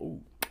go.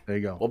 Ooh. There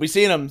you go. We'll be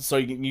seeing him, so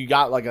you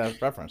got like a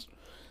reference.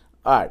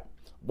 All right.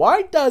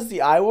 Why does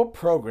the Iowa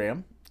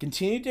program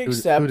continue to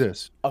accept? Who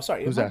this? Oh,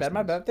 sorry.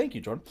 My bad. Thank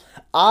you, Jordan.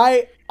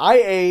 IA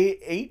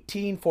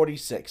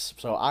 1846.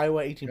 So Iowa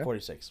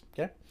 1846.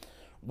 Okay.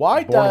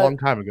 Why born a long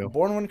time ago.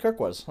 Born when Kirk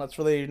was. That's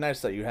really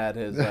nice that you had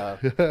his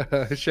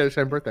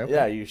same birthday.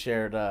 Yeah, you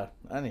shared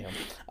anyhow.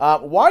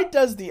 Why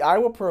does the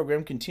Iowa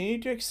program continue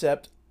to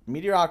accept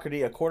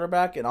mediocrity, a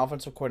quarterback and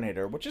offensive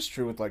coordinator, which is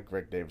true with like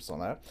Greg Davis on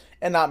that,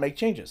 and not make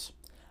changes?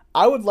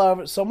 I would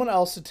love someone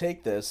else to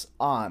take this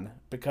on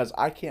because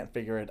I can't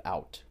figure it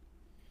out.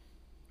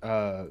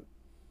 I'm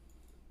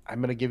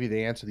gonna give you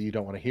the answer that you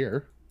don't want to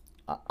hear.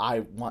 I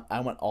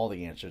want all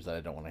the answers that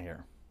I don't want to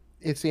hear.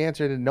 It's the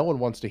answer that no one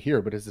wants to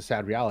hear, but it's the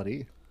sad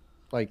reality.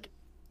 Like,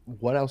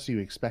 what else are you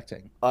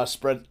expecting?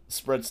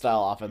 Spread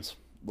style offense,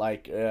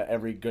 like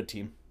every good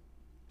team.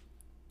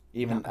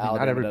 Even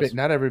not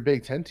every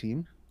Big Ten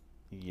team.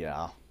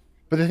 Yeah,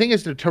 but the thing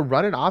is, to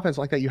run an offense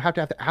like that, you have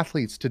to have the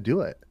athletes to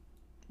do it.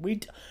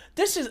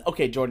 This is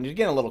okay, Jordan. You're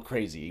getting a little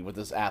crazy with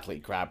this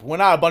athlete crap. We're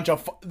not a bunch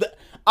of.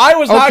 I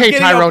was not getting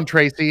Tyrone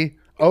Tracy.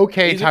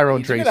 Okay,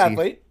 Tyrone Tracy. He's a good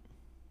athlete.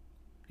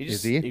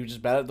 Is he? He was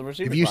just bad at the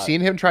receiver. Have you seen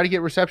him try to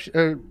get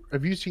reception?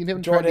 Have you seen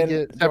him try to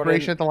get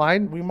separation at the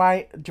line? We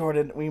might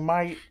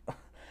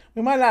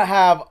not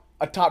have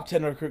a top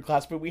 10 recruit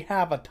class, but we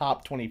have a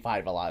top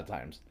 25 a lot of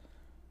times.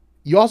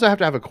 You also have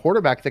to have a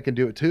quarterback that can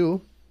do it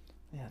too.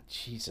 Yeah,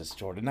 Jesus,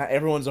 Jordan. Not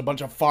everyone's a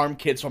bunch of farm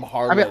kids from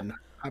Harvard.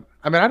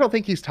 I mean, I don't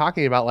think he's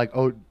talking about like,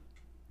 oh,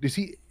 is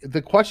he?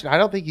 The question, I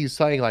don't think he's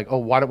saying like, oh,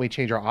 why don't we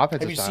change our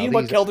offensive style? Have you seen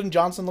what Keldon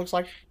Johnson looks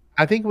like?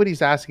 I think what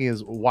he's asking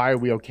is, why are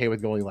we okay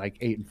with going like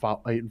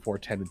 8-4,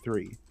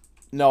 10-3?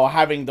 No,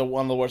 having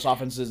one of the worst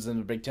offenses in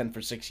the Big Ten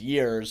for 6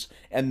 years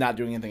and not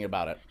doing anything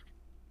about it.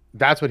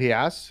 That's what he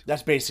asks?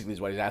 That's basically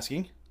what he's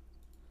asking.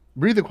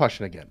 Read the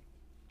question again.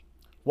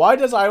 Why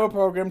does Iowa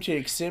program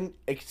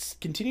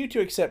continue to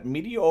accept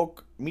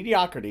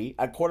mediocrity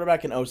at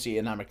quarterback and OC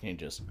and not make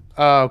changes?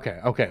 Okay.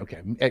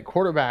 At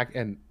quarterback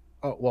and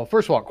well,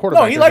 first of all,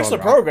 quarterback. No, he likes the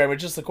program.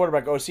 It's just the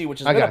quarterback OC,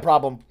 which has been a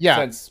problem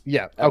since.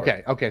 Yeah.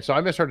 Ever. Okay. So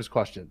I misheard his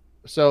question.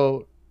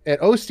 So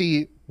at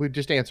OC, we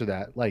just answered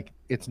that. Like,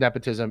 it's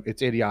nepotism.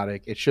 It's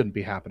idiotic. It shouldn't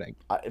be happening.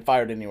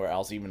 Fired anywhere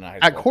else, even in high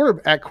school.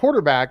 At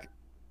quarterback,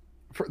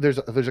 there's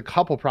a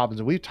couple problems,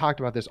 and we've talked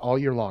about this all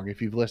year long.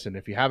 If you've listened,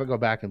 if you haven't, go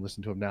back and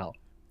listen to them now.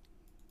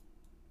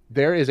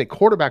 There is a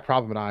quarterback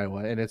problem in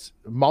Iowa, and it's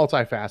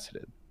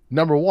multifaceted.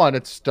 Number one,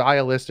 it's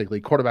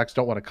stylistically, quarterbacks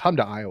don't want to come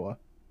to Iowa.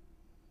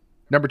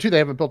 Number two, they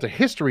haven't built a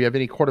history of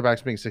any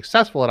quarterbacks being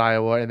successful at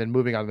Iowa and then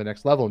moving on to the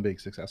next level and being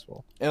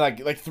successful. And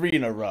like 3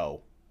 in a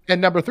row. And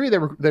number three,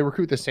 they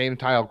recruit the same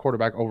style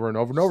quarterback over and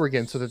over and over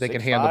again so that they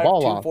can hand the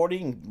ball off.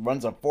 240 and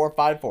runs a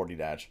 4.5 40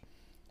 dash.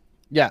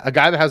 Yeah, a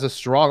guy that has a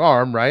strong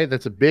arm, right?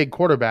 That's a big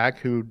quarterback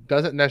who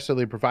doesn't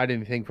necessarily provide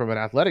anything from an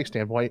athletic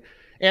standpoint.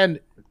 And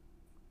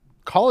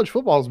college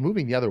football is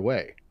moving the other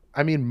way.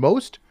 I mean,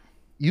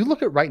 you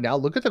look at right now,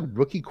 look at the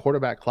rookie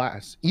quarterback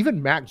class.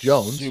 Even Mac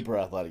Jones. Super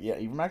athletic. Yeah,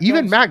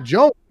 even Mac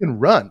Jones can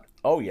run.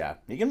 Oh, yeah.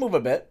 He can move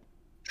a bit.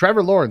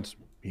 Trevor Lawrence,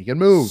 he can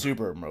move.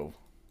 Super move.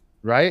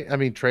 Right? I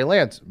mean, Trey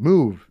Lance,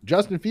 move.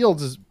 Justin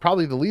Fields is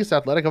probably the least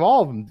athletic of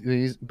all of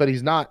them, but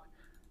he's not,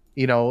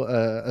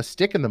 a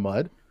stick in the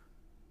mud.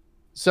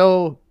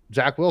 So,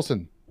 Zach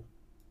Wilson.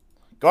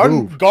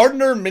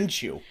 Gardner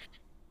Minshew.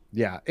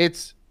 Yeah,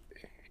 it's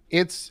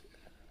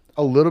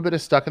a little bit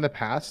of stuck in the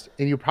past,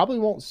 and you probably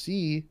won't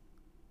see.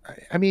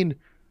 I mean,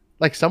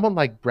 like someone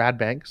like Brad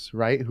Banks,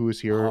 right, who was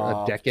here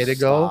a decade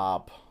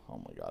ago. Oh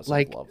my God,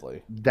 like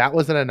lovely. That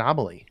was an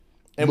anomaly.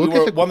 And we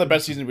were one of the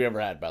best seasons we ever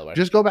had, by the way.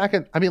 Just go back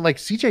and like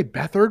CJ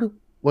Beathard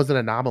was an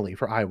anomaly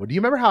for Iowa. Do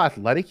you remember how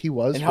athletic he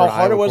was? And how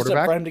hard it was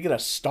for him to get a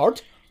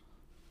start?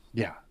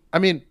 Yeah, I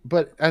mean,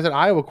 but as an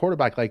Iowa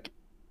quarterback, like,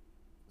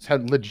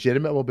 had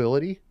legitimate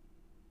mobility.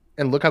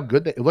 And look how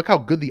good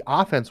the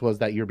offense was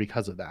that year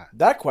because of that.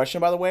 That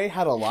question, by the way,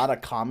 had a lot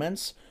of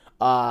comments.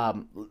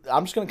 I'm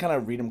just going to kind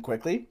of read them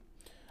quickly.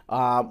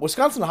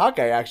 Wisconsin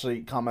Hawkeye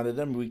actually commented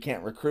them. We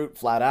can't recruit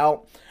flat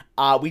out.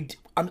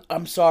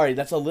 I'm sorry.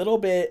 That's a little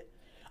bit.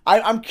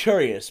 I'm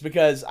curious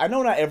because I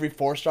know not every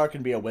 4-star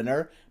can be a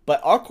winner,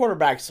 but our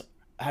quarterbacks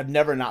have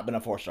never not been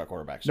a 4-star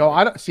quarterback. No,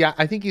 I don't see.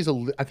 I think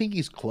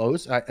he's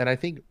close, and I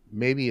think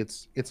maybe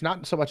it's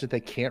not so much that they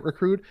can't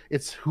recruit;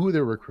 it's who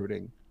they're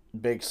recruiting.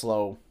 Big,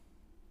 slow.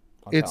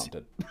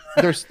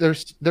 They're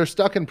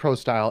stuck in pro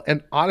style,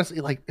 and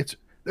honestly, like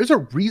there's a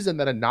reason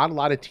that not a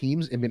lot of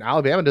teams. I mean,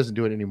 Alabama doesn't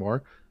do it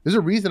anymore. There's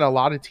a reason not a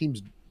lot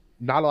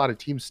of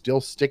teams still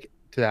stick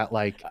to that.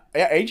 Like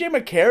AJ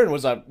McCarron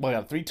was a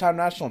 3-time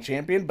national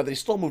champion, but they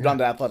still moved on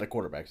to athletic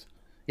quarterbacks.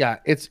 Yeah,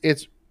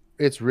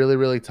 it's really,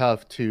 really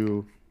tough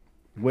to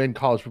win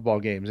college football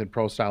games in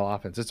pro style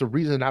offense. It's a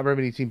reason not very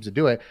many teams to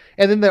do it.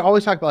 And then they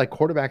always talk about like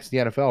quarterbacks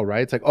in the NFL,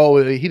 right? It's like, oh,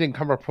 he didn't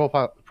come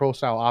from pro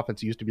style offense.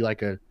 He used to be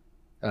like a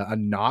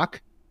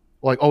knock,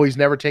 like, oh, he's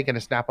never taken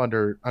a snap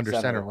under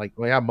center. Like,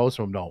 well, yeah, most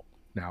of them don't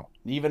now.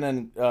 Even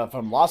in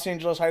from Los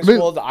Angeles High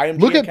School, the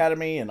IMG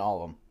Academy, and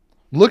all of them.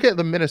 Look at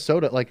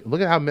Minnesota. Like,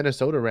 look at how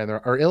Minnesota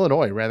or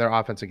Illinois ran their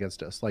offense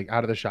against us, like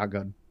out of the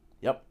shotgun.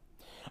 Yep.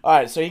 All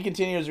right, so he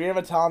continues. We have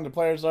a talented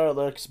players there. It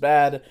looks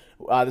bad.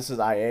 This is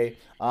IA.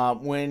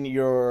 When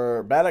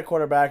you're bad at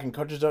quarterback and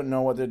coaches don't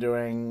know what they're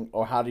doing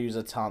or how to use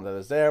the talent that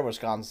is there,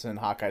 Wisconsin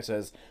Hawkeye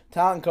says,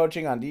 talent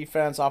coaching on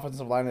defense,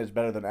 offensive line is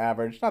better than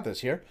average. Not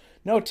this year.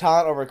 No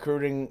talent or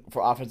recruiting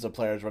for offensive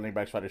players, running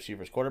backs, wide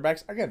receivers,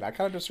 quarterbacks. Again, I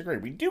kind of disagree.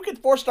 We do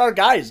get 4-star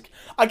guys.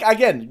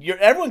 Again,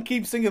 everyone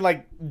keeps thinking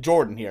like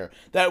Jordan here,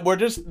 that we're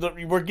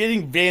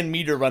getting Van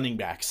Meter running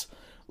backs.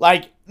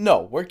 Like,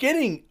 no, we're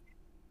getting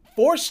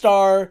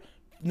 4-star,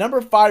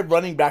 number 5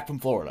 running back from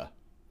Florida.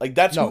 Like,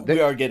 that's who we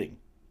are getting.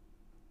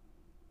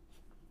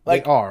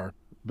 Like, they are,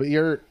 but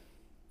you're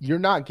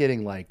not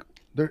getting like.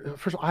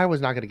 First of all, Iowa's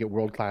not going to get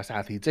world-class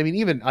athletes. I mean,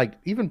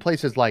 even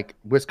places like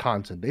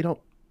Wisconsin, they don't.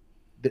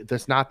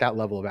 That's not that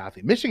level of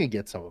athlete. Michigan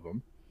gets some of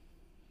them.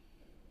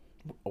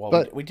 Well,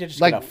 but we did just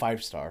get a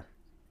 5-star.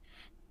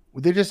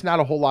 There's just not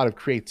a whole lot of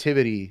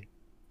creativity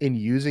in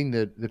using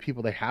the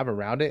people they have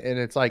around it, and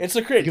it's like it's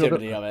the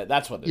creativity of it.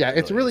 That's what.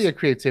 It's really a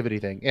creativity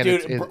thing. And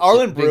dude,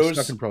 Arlen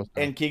Bruce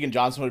and Keegan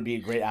Johnson would be a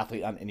great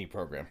athlete on any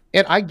program.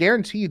 And I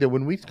guarantee that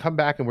when we come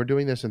back and we're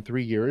doing this in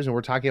 3 years, and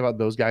we're talking about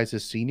those guys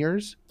as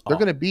seniors, they're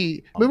going to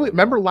be.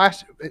 Remember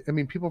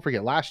people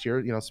forget last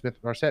year. Smith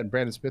Marset and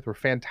Brandon Smith were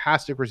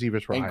fantastic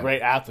receivers for and Iowa.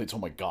 Great athletes. Oh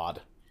my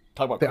God,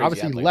 talk about they crazy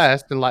obviously athletes.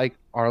 Less than like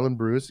Arlen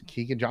Bruce,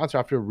 Keegan Johnson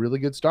after really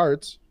good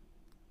starts.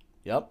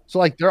 Yep. So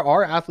like there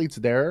are athletes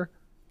there.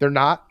 They're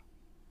not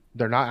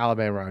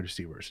Alabama wide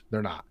receivers.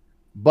 They're not.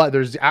 But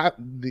there's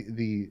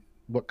the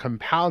what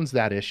compounds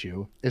that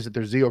issue is that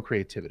there's zero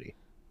creativity.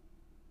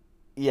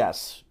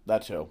 Yes,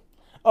 that too.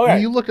 Okay.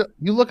 You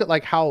look at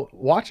like how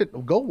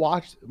go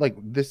watch like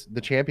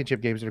the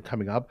championship games that are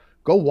coming up.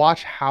 Go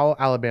watch how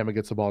Alabama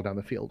gets the ball down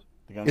the field.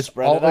 They're gonna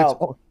spread it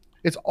out.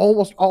 It's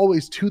almost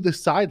always to the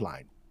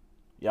sideline.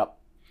 Yep.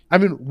 I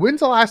mean,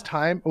 when's the last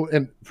time?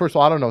 And first of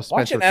all, I don't know.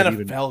 Spencer, watch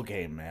an NFL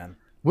game, man.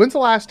 When's the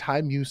last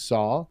time you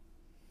saw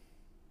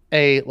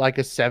a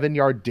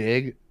 7-yard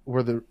dig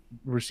where the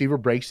receiver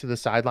breaks to the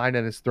sideline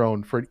and is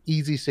thrown for an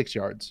easy 6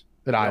 yards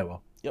at Iowa?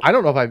 Yep. I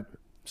don't know if I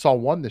saw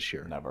one this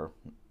year. Never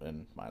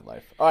in my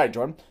life. All right,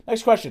 Jordan.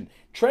 Next question.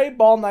 Trey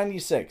Ball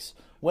 96.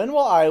 When will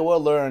Iowa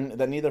learn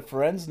that neither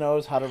Ferenz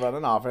knows how to run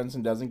an offense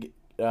and doesn't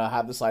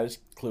have the slightest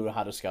clue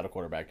how to scout a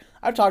quarterback.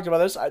 I've talked about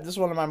this. This is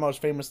one of my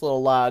most famous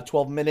little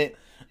 12-minute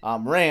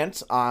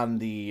rants on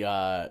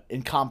the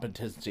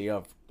incompetency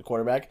of the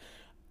quarterback.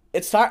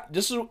 It's time.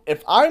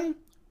 If I'm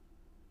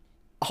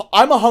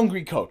a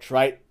hungry coach,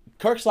 right?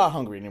 Kirk's not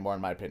hungry anymore,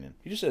 in my opinion.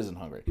 He just isn't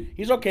hungry.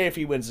 He's okay if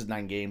he wins his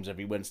 9 games, if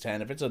he wins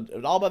 10. If it's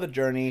all about the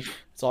journey,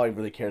 it's all he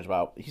really cares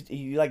about.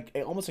 He like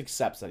almost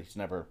accepts that he's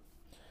never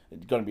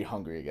going to be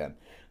hungry again.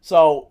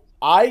 So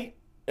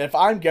if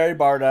I'm Gary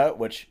Barta,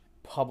 which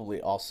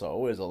probably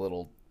also is a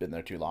little been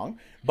there too long,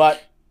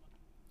 but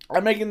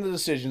I'm making the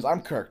decisions.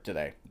 I'm Kirk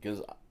today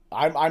because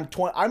I'm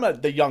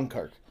the young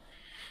Kirk.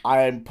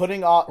 I'm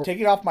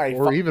taking off my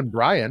even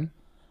Brian.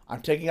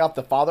 I'm taking off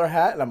the father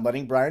hat and I'm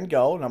letting Brian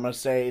go, and I'm going to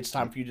say it's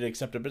time for you to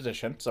accept a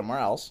position somewhere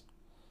else.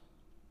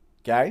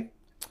 Okay?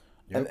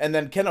 Yep. And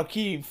then Ken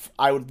O'Keefe,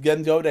 I would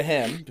then go to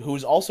him,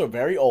 who's also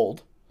very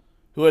old,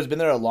 who has been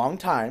there a long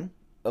time,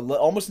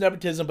 almost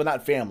nepotism, but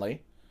not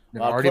family.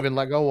 Already been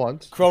let go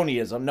once.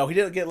 Cronyism. No, he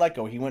didn't get let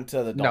go. He went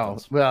to the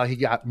Dolphins. No, well, he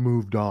got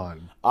moved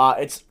on.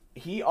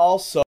 He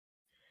also...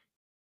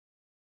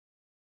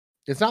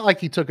 It's not like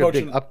he took a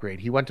big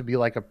upgrade. He went to be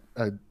like a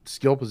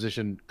skill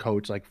position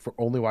coach, like for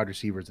only wide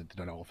receivers at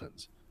the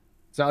Dolphins.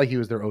 It's not like he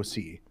was their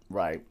OC.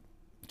 Right.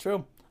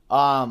 True.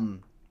 I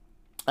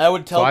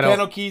would tell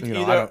Ken O'Keefe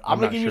either. I'm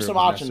going to give you some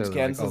options,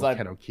 Ken, since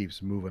Ken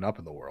O'Keefe's moving up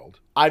in the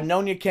world. I've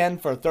known you, Ken,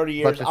 for 30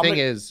 years. But the thing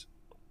is,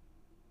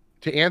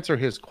 to answer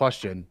his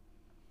question,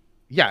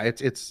 yeah,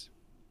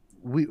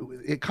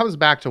 it comes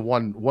back to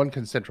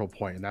one central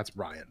point, and that's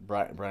Brian.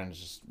 Brian's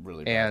just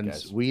really bad, and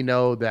guys. We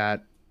know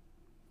that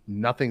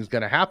nothing's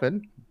going to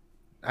happen.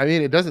 I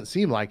mean, it doesn't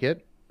seem like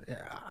it.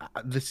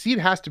 The seat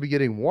has to be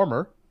getting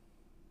warmer,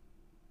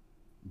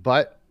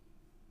 but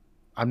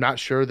I'm not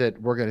sure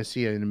that we're going to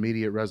see an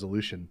immediate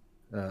resolution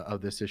of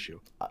this issue.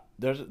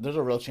 There's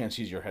a real chance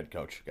he's your head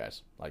coach,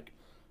 guys. Like,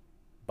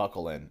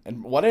 buckle in.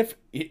 And what if,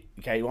 you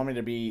want me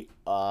to be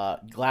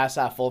glass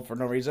half full for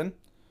no reason?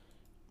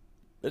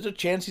 There's a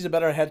chance he's a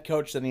better head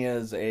coach than he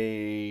is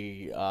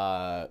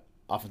a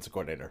offensive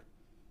coordinator.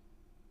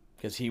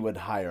 Because he would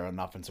hire an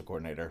offensive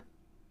coordinator.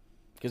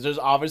 Because there's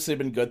obviously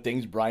been good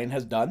things Brian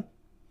has done.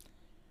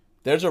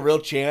 There's a real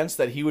chance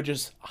that he would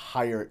just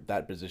hire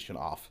that position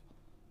off.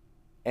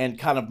 And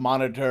kind of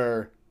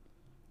monitor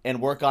and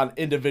work on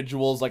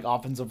individuals like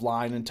offensive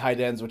line and tight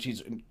ends, which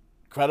he's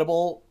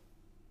incredible,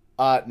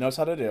 knows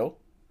how to do.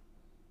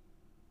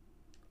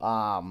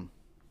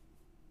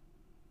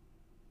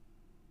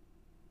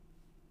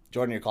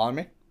 Jordan, you're calling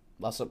me?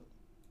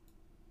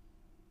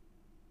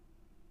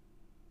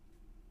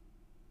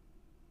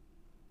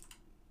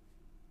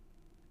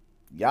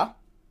 Yeah?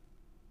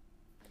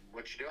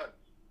 What you doing?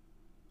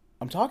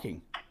 I'm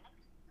talking.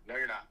 No,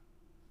 you're not.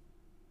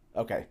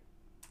 Okay.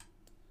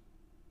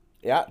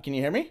 Yeah, can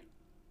you hear me?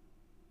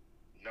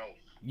 No.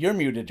 You're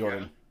muted,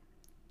 Jordan.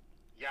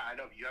 Yeah, I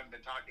know. You haven't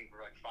been talking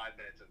for like 5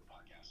 minutes in the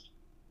podcast.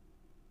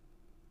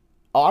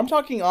 Oh, I'm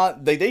talking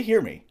on... They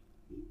hear me.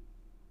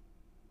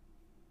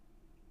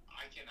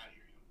 I cannot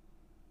hear you.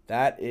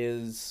 That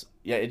is...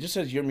 Yeah, it just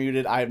says you're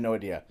muted. I have no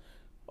idea.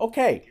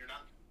 Okay. You're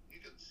not... You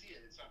can see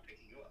it. It's not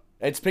picking you up.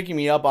 It's picking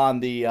me up on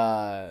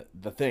the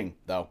thing,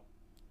 though.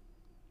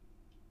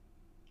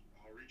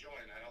 I'll rejoin.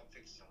 I don't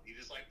think so. You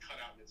just like cut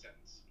out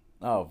mid-sentence.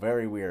 Oh,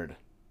 very weird.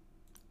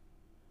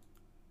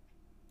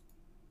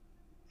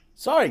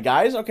 Sorry,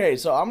 guys. Okay,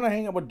 so I'm going to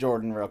hang up with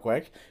Jordan real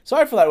quick.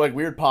 Sorry for that like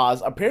weird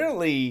pause.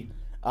 Apparently,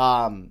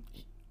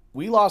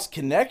 we lost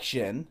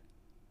connection.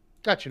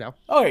 Got you now.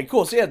 Okay,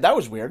 cool. So, yeah, that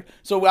was weird.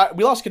 So,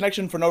 we lost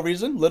connection for no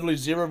reason. Literally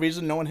zero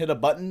reason. No one hit a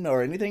button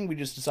or anything. We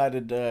just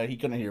decided he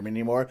couldn't hear me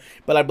anymore.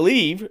 But I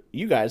believe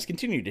you guys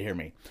continued to hear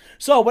me.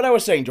 So, what I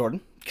was saying,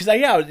 Jordan, because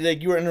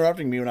you were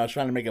interrupting me when I was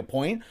trying to make a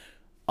point.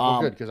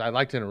 Well, good, because I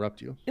like to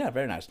interrupt you. Yeah,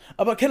 very nice.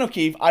 About Ken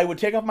O'Keefe, I would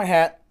take off my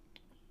hat.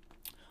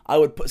 I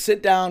would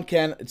sit down,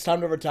 Ken. It's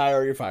time to retire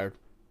or you're fired.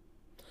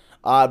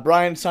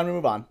 Brian, it's time to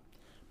move on.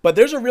 But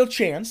there's a real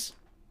chance,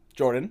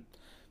 Jordan,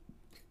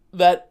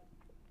 that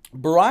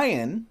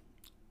Brian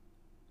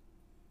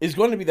is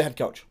going to be the head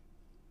coach.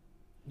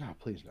 No,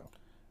 please no.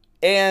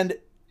 And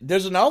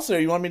there's an also,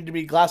 you want me to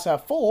be glass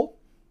half full,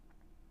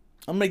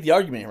 I'm going to make the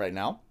argument right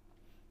now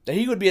that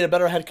he would be a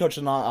better head coach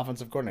than an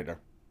offensive coordinator.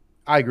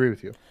 I agree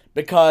with you.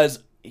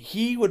 Because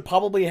he would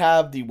probably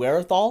have the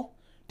wherewithal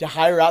to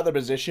hire out the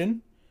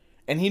position,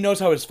 and he knows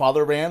how his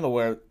father ran,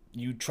 where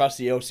you trust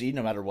the OC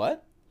no matter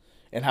what,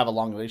 and have a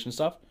long relation and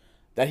stuff,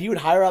 that he would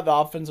hire out the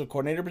offensive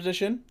coordinator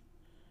position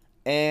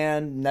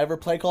and never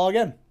play call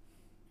again.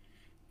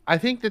 I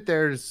think that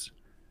there's,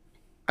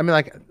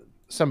 like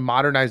some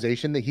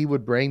modernization that he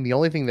would bring. The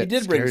only thing that he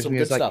did bring some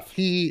good stuff.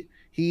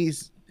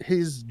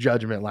 His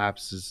judgment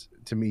lapses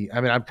to me.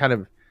 I'm kind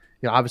of,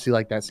 obviously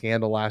like that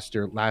scandal last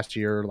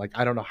year. Like,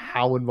 I don't know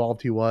how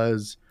involved he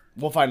was.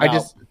 We'll find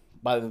out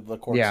by the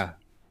courts.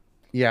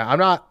 Yeah. I'm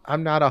not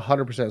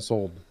 100%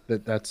 sold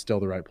that that's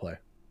still the right play.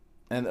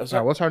 And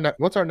so, what's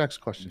our next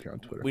question here on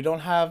Twitter? We don't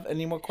have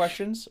any more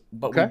questions,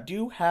 but we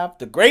do have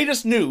the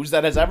greatest news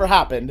that has ever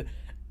happened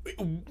Wee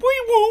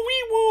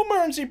woo,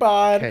 Mersey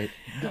Pod.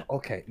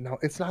 Okay. No,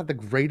 it's not the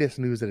greatest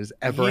news that has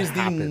ever happened.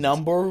 He's the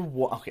number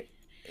one. Okay.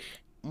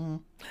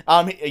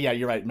 Yeah,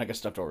 you're right. Mega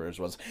Stuffed Oreos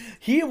was.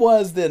 He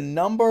was the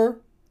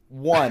number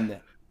one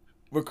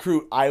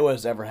recruit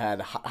Iowa's ever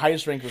had,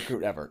 highest ranked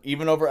recruit ever,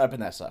 even over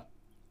Epinesa.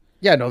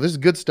 Yeah, no, this is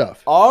good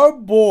stuff. Our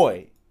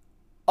boy,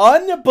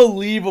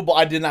 unbelievable.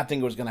 I did not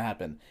think it was going to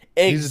happen.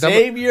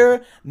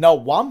 Xavier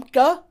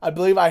Nwankpa, I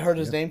believe I heard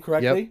his name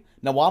correctly.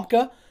 Yep.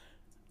 Nwankpa.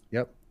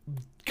 Yep.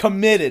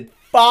 Committed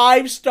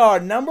 5-star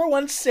number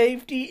one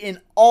safety in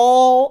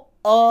all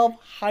of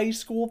high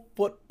school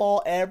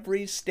football,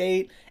 every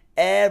state,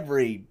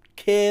 every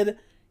kid.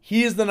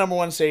 He is the number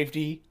one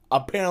safety.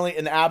 Apparently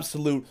an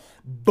absolute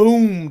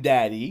boom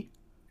daddy.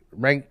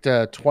 Ranked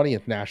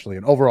 20th nationally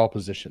in overall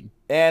position.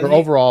 And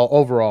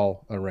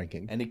overall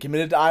ranking. And he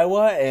committed to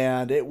Iowa,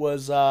 and it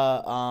was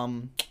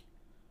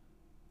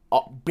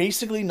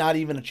basically not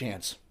even a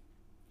chance.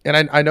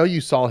 And I know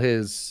you saw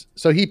his.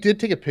 So he did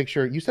take a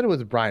picture. You said it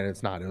was Brian.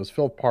 It's not. It was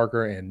Phil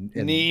Parker and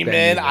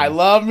Neiman. I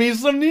love me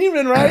some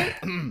Neiman, right?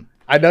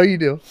 I know you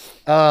do.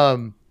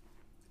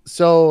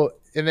 So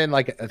and then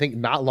I think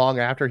not long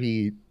after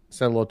he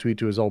sent a little tweet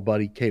to his old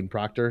buddy Caden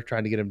Proctor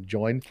trying to get him to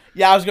join.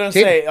 Yeah, I was going to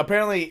say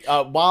apparently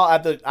while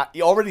at the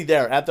already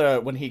there at the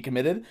when he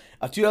committed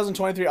a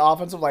 2023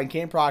 offensive line,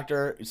 Caden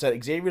Proctor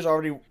said Xavier's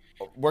already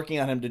working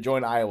on him to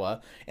join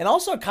Iowa, and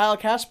also Kyle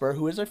Casper,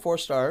 who is a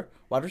 4-star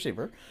wide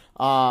receiver.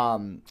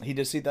 He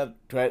did see that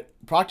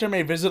Proctor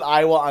may visit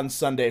Iowa on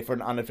Sunday for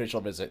an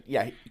unofficial visit.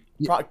 Yeah,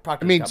 Proctor's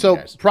coming,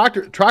 guys.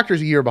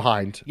 Proctor's a year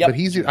behind, but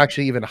he's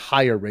actually even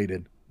higher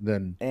rated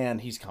than.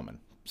 And he's coming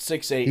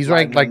 6'8". He's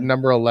ranked like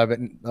number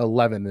 11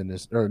 in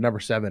his or number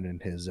 7 in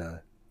his.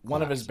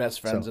 One of his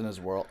best friends in his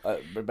world,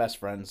 best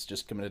friends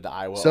just committed to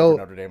Iowa over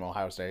Notre Dame,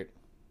 Ohio State.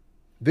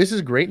 This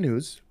is great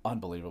news.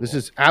 Unbelievable. This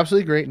is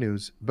absolutely great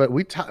news. But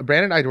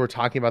Brandon and I were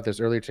talking about this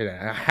earlier today.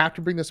 And I have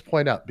to bring this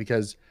point up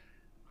because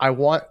I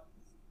want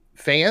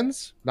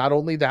fans, not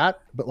only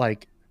that, but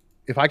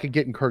if I could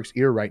get in Kirk's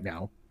ear right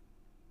now,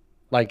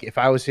 if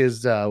I was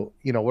his, what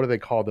do they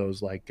call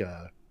those?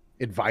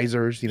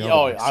 Advisors,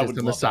 I would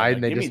on the side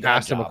and they just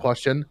asked him a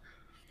question.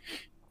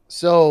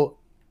 So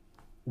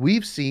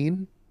we've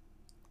seen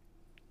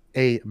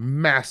a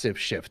massive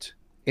shift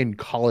in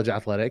college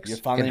athletics. You're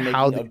finally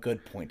making a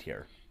good point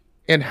here.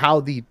 And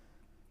how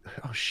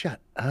shut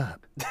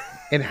up.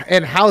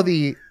 and how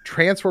the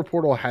transfer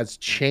portal has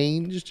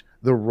changed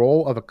the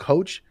role of a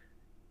coach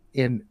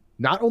in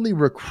not only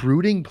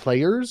recruiting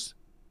players,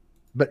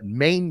 but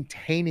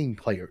maintaining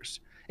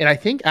players. And I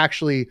think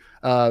actually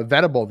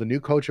Venable, the new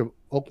coach of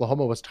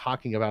Oklahoma, was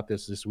talking about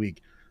this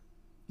week.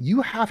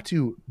 You have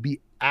to be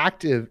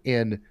active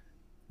in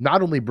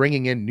not only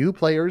bringing in new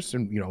players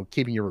and,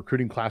 keeping your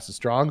recruiting classes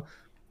strong,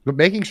 but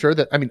making sure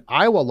that,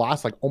 Iowa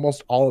lost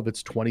almost all of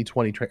its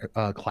 2020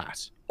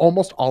 class.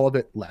 Almost all of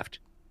it left.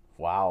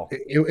 Wow.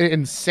 An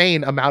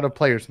insane amount of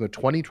players from the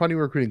 2020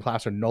 recruiting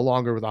class are no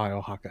longer with the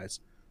Iowa Hawkeyes.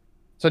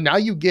 So now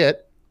you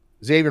get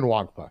Xavier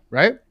Nwankpa,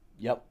 right?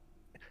 Yep.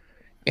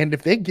 And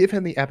if they give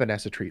him the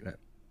Epinesa treatment,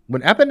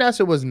 when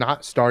Epinesa was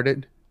not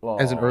started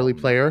as an early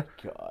player,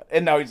 God.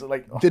 And now he's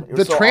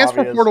the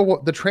transfer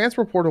portal. The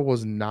transfer portal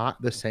was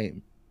not the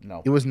same.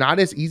 No, it was not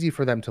as easy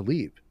for them to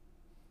leave.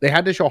 They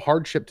had to show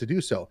hardship to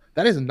do so.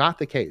 That is not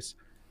the case.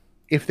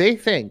 If they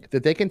think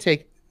that they can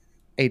take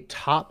a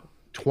top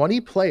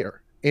 20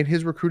 player in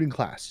his recruiting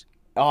class,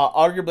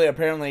 arguably,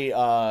 apparently,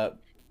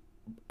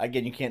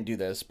 again, you can't do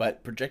this,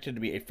 but projected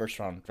to be a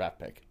first-round draft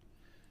pick.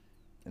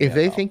 If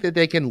they think that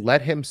they can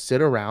let him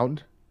sit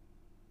around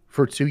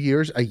for 2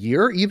 years, a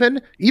year,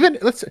 even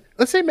let's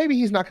say maybe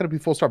he's not going to be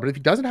full star, but if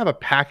he doesn't have a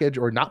package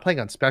or not playing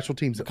on special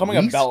teams, coming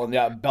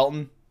up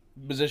Belton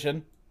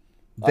position,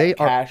 they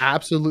are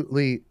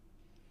absolutely.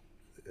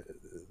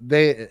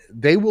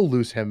 They will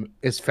lose him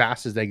as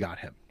fast as they got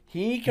him.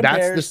 He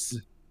compares.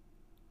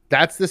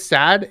 That's the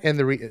sad and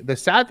the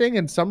sad thing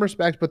in some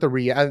respects, but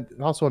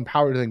also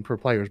empowering thing for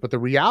players. But the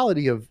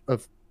reality of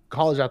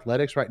college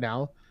athletics right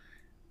now,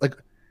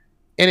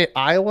 and at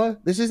Iowa,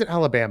 this isn't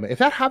Alabama. If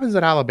that happens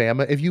at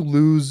Alabama, if you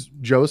lose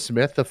Joe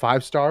Smith, the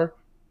 5-star,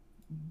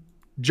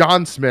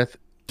 John Smith,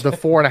 the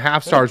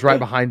 4.5 stars right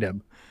behind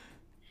him.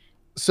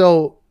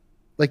 So.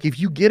 If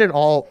you get an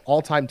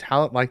all-time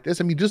talent like this,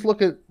 just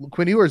look at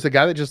Quinn Ewers, the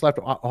guy that just left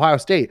Ohio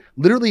State,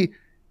 literally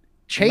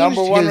changed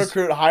number one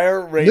recruit,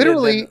 higher rated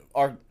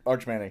than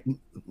Arch Manning.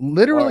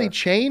 Literally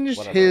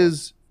changed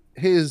his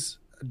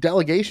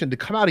delegation to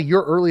come out a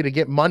year early to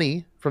get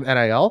money from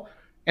NIL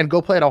and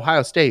go play at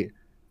Ohio State.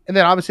 And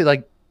then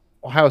obviously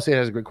Ohio State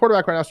has a great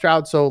quarterback right now,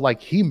 Stroud. So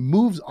he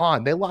moves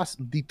on. They lost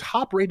the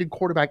top-rated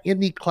quarterback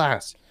in the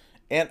class.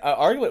 And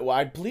arguably,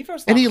 I believe it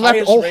was the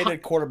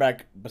highest-rated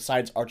quarterback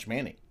besides Arch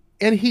Manning.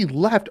 And he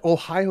left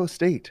Ohio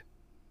State.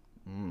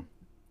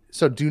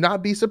 So do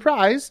not be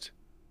surprised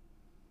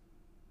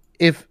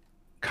if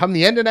come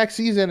the end of next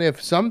season,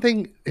 if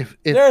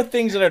there are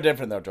things that are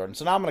different though, Jordan.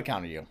 So now I'm going to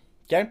counter you.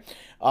 Okay.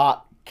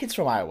 Kid's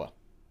from Iowa.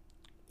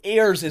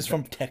 Ayers is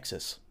from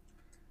Texas.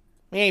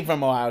 He ain't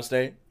from Ohio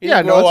State. He Yeah,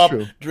 didn't no, grow that's up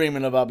true.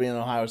 dreaming about being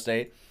Ohio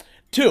State.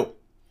 2,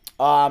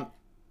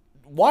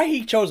 why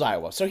he chose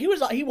Iowa. So he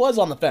was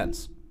on the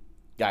fence,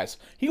 guys.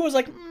 He was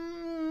like,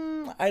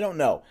 I don't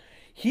know.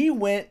 He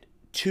went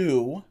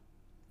to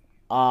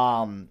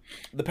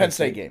the Penn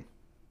State game.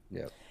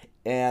 Yeah.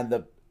 And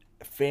the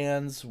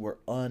fans were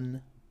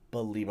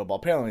unbelievable.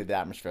 Apparently the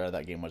atmosphere of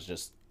that game was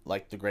just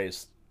like the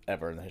greatest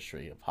ever in the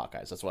history of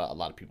Hawkeyes. That's what a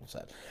lot of people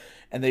said.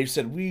 And they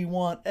said, we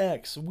want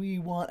X,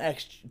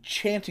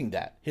 chanting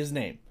that, his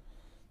name.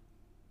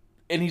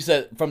 And he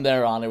said from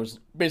there on, it was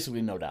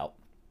basically no doubt.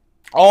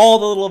 All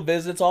the little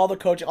visits, all the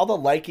coaching, all the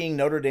liking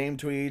Notre Dame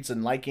tweets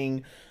and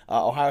liking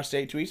Ohio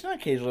State tweets, and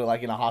occasionally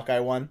liking a Hawkeye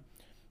one,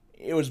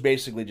 it was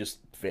basically just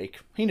fake.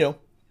 He knew.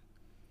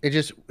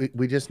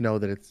 We just know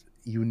that it's,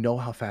 you know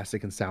how fast it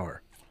can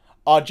sour.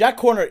 Jack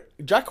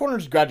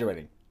Corner's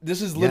graduating.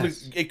 This is literally,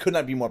 it could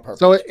not be more perfect.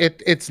 So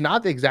it's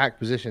not the exact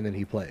position that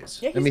he plays.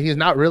 Yeah, I mean, he's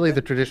not really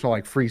the traditional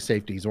like free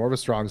safety. He's more of a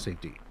strong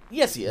safety.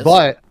 Yes, he is.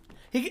 But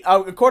he,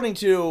 according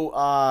to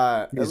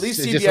at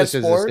least CBS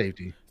Sport,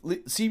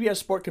 CBS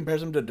Sport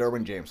compares him to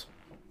Derwin James.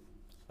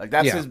 Like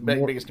that's his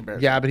biggest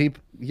comparison.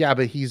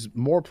 But he's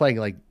more playing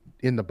like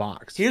in the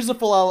box. Here's the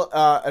full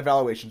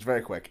evaluations,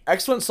 very quick.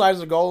 Excellent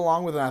size to go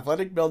along with an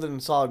athletic build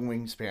and solid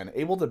wingspan.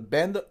 Able to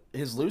bend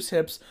his loose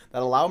hips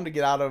that allow him to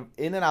get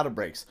in and out of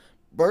breaks.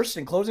 Burst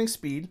and closing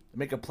speed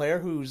make a player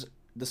who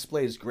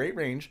displays great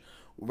range,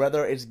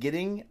 whether it's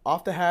getting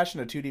off the hash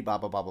in a 2D, blah,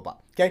 blah, blah, blah, blah.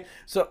 Okay?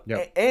 So,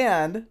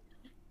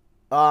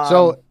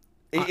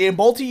 a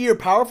multi-year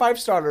Power 5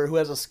 starter who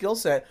has a skill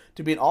set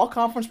to be an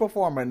all-conference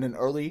performer and an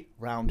early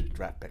round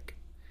draft pick.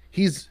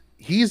 He's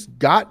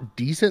got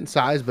decent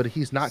size, but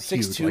he's not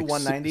 6'2", huge. Like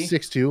 190?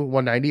 6'2",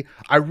 190.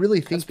 I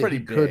really think that he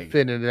could big.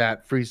 fit into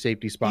that free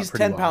safety spot. He's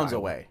 10 pounds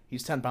away.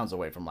 He's 10 pounds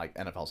away from like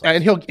NFL size.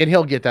 And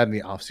he'll get that in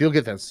the offseason. He'll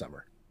get that in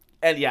summer.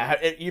 And yeah,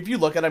 if you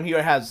look at him, he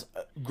has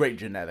great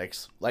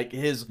genetics. Like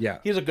he has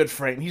a good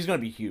frame. He's going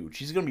to be huge.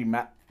 He's going to be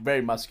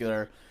very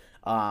muscular.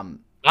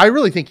 I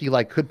really think he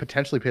could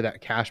potentially play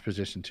that cash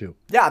position too.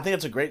 Yeah, I think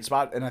it's a great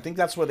spot, and I think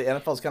that's where the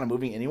NFL is kind of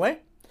moving anyway.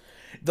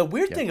 The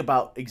weird thing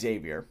about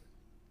Xavier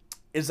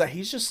is that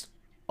he's just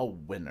a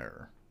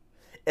winner.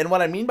 And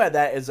what I mean by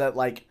that is that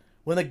like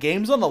when the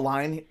game's on the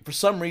line, for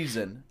some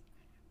reason,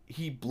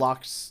 he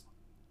blocks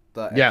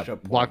the extra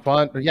point. Block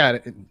punt.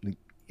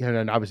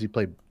 And obviously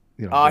played.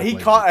 He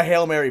caught a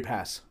Hail Mary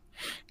pass.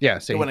 Yeah,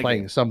 so he's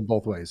playing some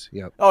both ways.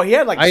 Yeah. Oh, he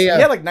had he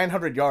had like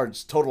 900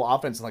 yards total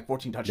offense and like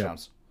 14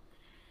 touchdowns.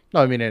 No,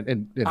 I mean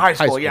in high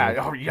school,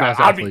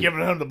 I'd be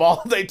giving him the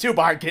ball today too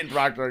behind Caden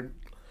Proctor.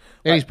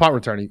 And he's punt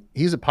returning.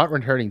 He's a punt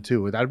returning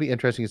too. That'd be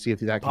interesting to see if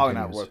that probably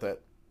continues. Not worth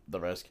it, the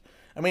risk.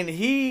 I mean,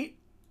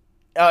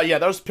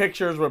 those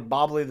pictures were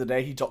Bobley the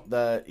day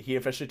he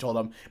officially told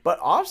him. But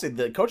obviously,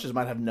 the coaches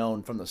might have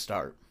known from the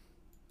start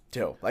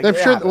too. Like I'm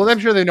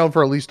sure they've known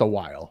for at least a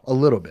while, a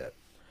little bit.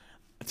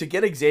 To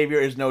get Xavier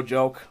is no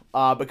joke,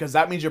 because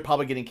that means you're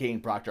probably getting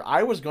Caden Proctor.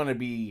 I was going to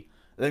be.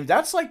 I mean,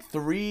 that's like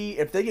 3.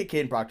 If they get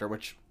Caden Proctor,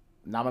 which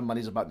now my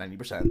money's about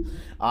 90%.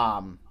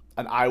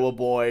 An Iowa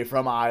boy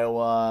from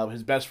Iowa.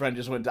 His best friend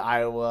just went to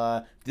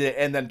Iowa,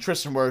 and then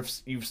Tristan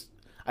Wirfs.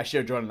 I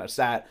shared Jordan a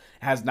stat,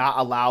 has not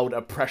allowed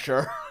a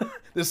pressure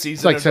this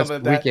season. It's like since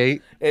week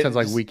 8. Since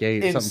like week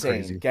 8, insane, something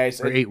crazy. Guys.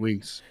 For 8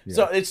 weeks. Yeah.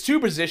 So it's 2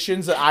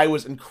 positions that I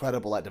was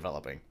incredible at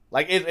developing.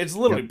 Like it's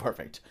literally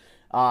perfect.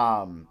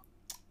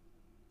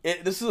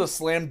 This is a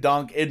slam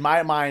dunk in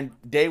my mind.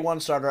 Day 1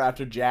 starter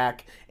after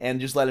Jack, and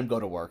just let him go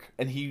to work.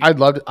 And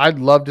I'd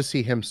love to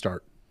see him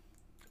start.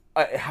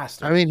 It has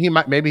to. I mean,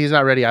 maybe he's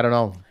not ready. I don't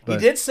know. But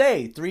he did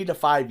say 3 to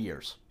 5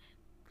 years.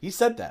 He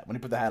said that when he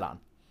put the hat on.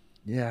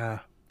 Yeah.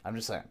 I'm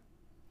just saying.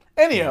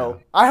 Anyhow,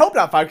 I hope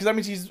not 5 because that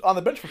means he's on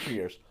the bench for 2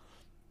 years.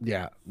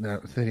 Yeah. No,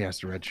 then he has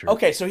to redshirt.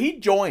 Okay, so he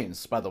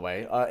joins, by the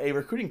way, a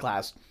recruiting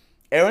class.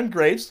 Aaron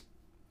Graves,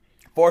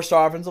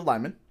 4-star offensive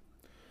lineman.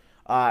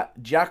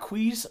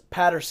 Jacquez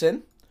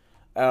Patterson,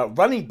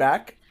 running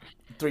back,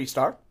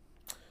 3-star.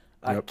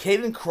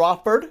 Caden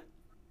Crawford,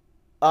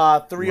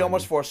 3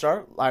 almost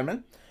 4-star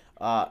lineman.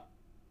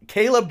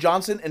 Caleb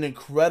Johnson, an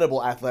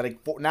incredible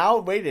athletic,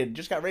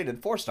 just got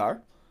rated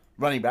 4-star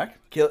running back.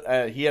 He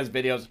has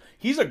videos.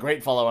 He's a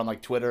great follow on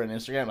like Twitter and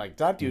Instagram. Like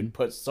that dude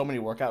puts so many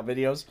workout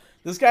videos.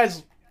 This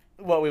guy's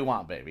what we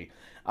want, baby.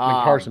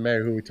 And Carson May,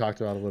 who we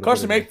talked about a little bit.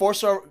 Carson May,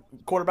 4-star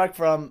quarterback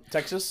from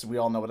Texas. We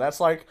all know what that's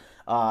like.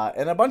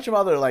 And a bunch of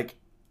other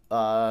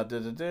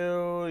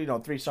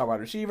 3-star wide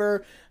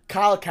receiver.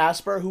 Kyle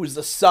Casper, who is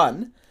the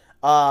son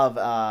of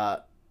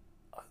a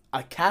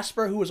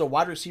Casper who was a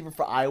wide receiver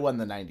for Iowa in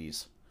the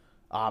 90s.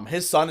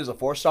 His son is a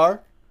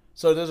 4-star,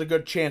 so there's a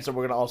good chance that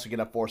we're going to also get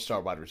a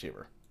 4-star wide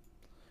receiver.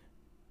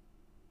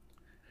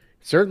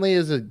 Certainly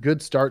is a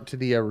good start to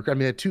the. I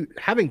mean,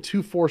 having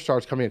 2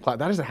 4-stars coming in class,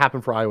 that doesn't happen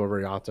for Iowa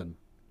very often.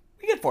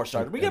 We get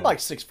 4-stars. We get like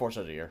 6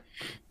 4-stars a year.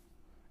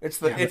 It's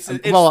the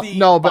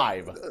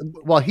five.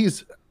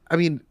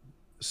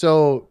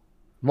 So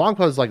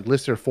Wongpa is like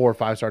listed 4 or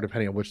 5-star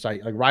depending on which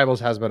site. Like Rivals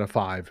has been a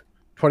 5.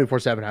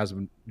 24/7 has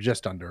been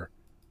just under.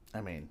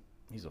 I mean,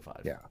 he's a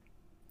 5. Yeah.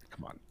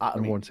 Come on.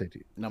 Number one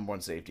safety. Number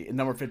 1 safety. And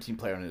number 15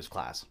 player in his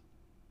class.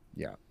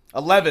 Yeah.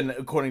 11,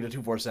 according to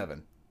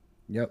 247.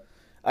 Yep.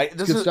 This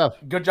good is stuff.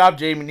 Good job,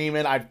 Jamie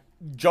Neiman. I've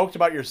joked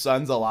about your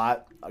sons a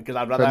lot because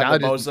I'd rather have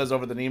the Bosa's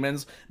over the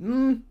Neimans.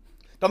 Don't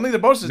think the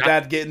Bosa's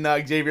dad's getting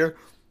Xavier.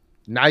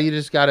 Now you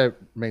just gotta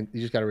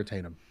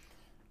retain him.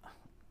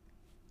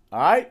 All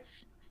right.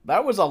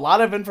 That was a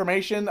lot of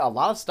information. A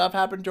lot of stuff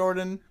happened,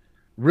 Jordan.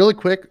 Really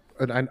quick,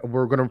 and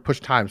we're going to push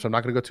time, so I'm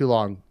not going to go too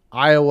long.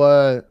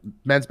 Iowa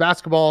men's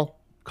basketball,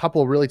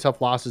 couple of really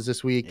tough losses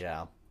this week.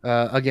 Yeah.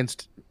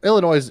 Against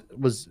Illinois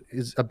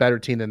is a better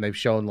team than they've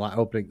shown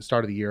opening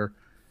start of the year.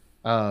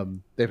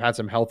 They've had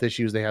some health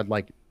issues. They had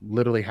like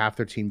literally half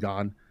their team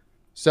gone.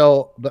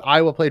 So, but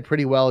Iowa played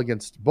pretty well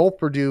against both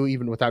Purdue,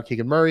 even without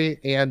Keegan Murray,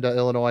 and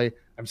Illinois.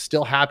 I'm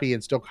still happy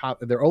and still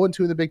they're 0-2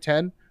 in the Big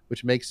Ten,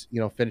 which makes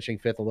finishing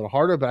fifth a little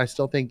harder. But I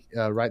still think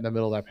right in the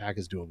middle of that pack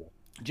is doable.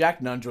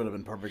 Jack Nunge would have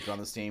been perfect on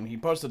this team. He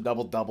posted a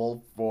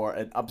double-double for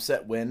an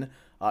upset win.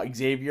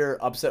 Xavier,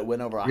 upset win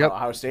over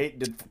Ohio State,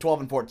 did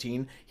 12 and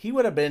 14. He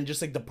would have been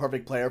just like the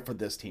perfect player for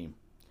this team.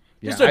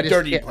 Just a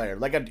dirty player.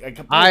 Like a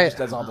just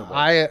does all the work.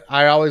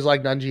 I always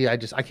like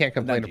Nunge. I can't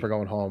complain for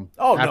going home.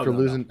 Oh, after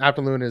losing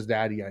his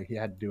dad, he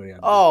had to do it.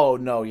 Oh,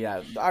 no,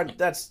 yeah.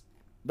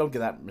 Don't get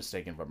that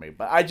mistaken from me.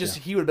 But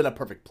he would have been a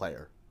perfect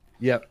player.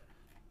 Yep.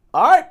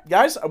 All right,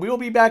 guys. We will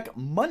be back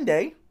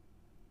Monday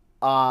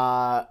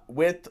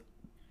with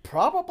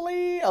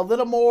probably a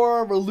little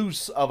more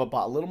loose of a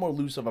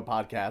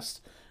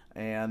podcast,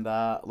 and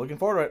looking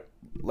forward to it.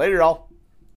 Later, y'all.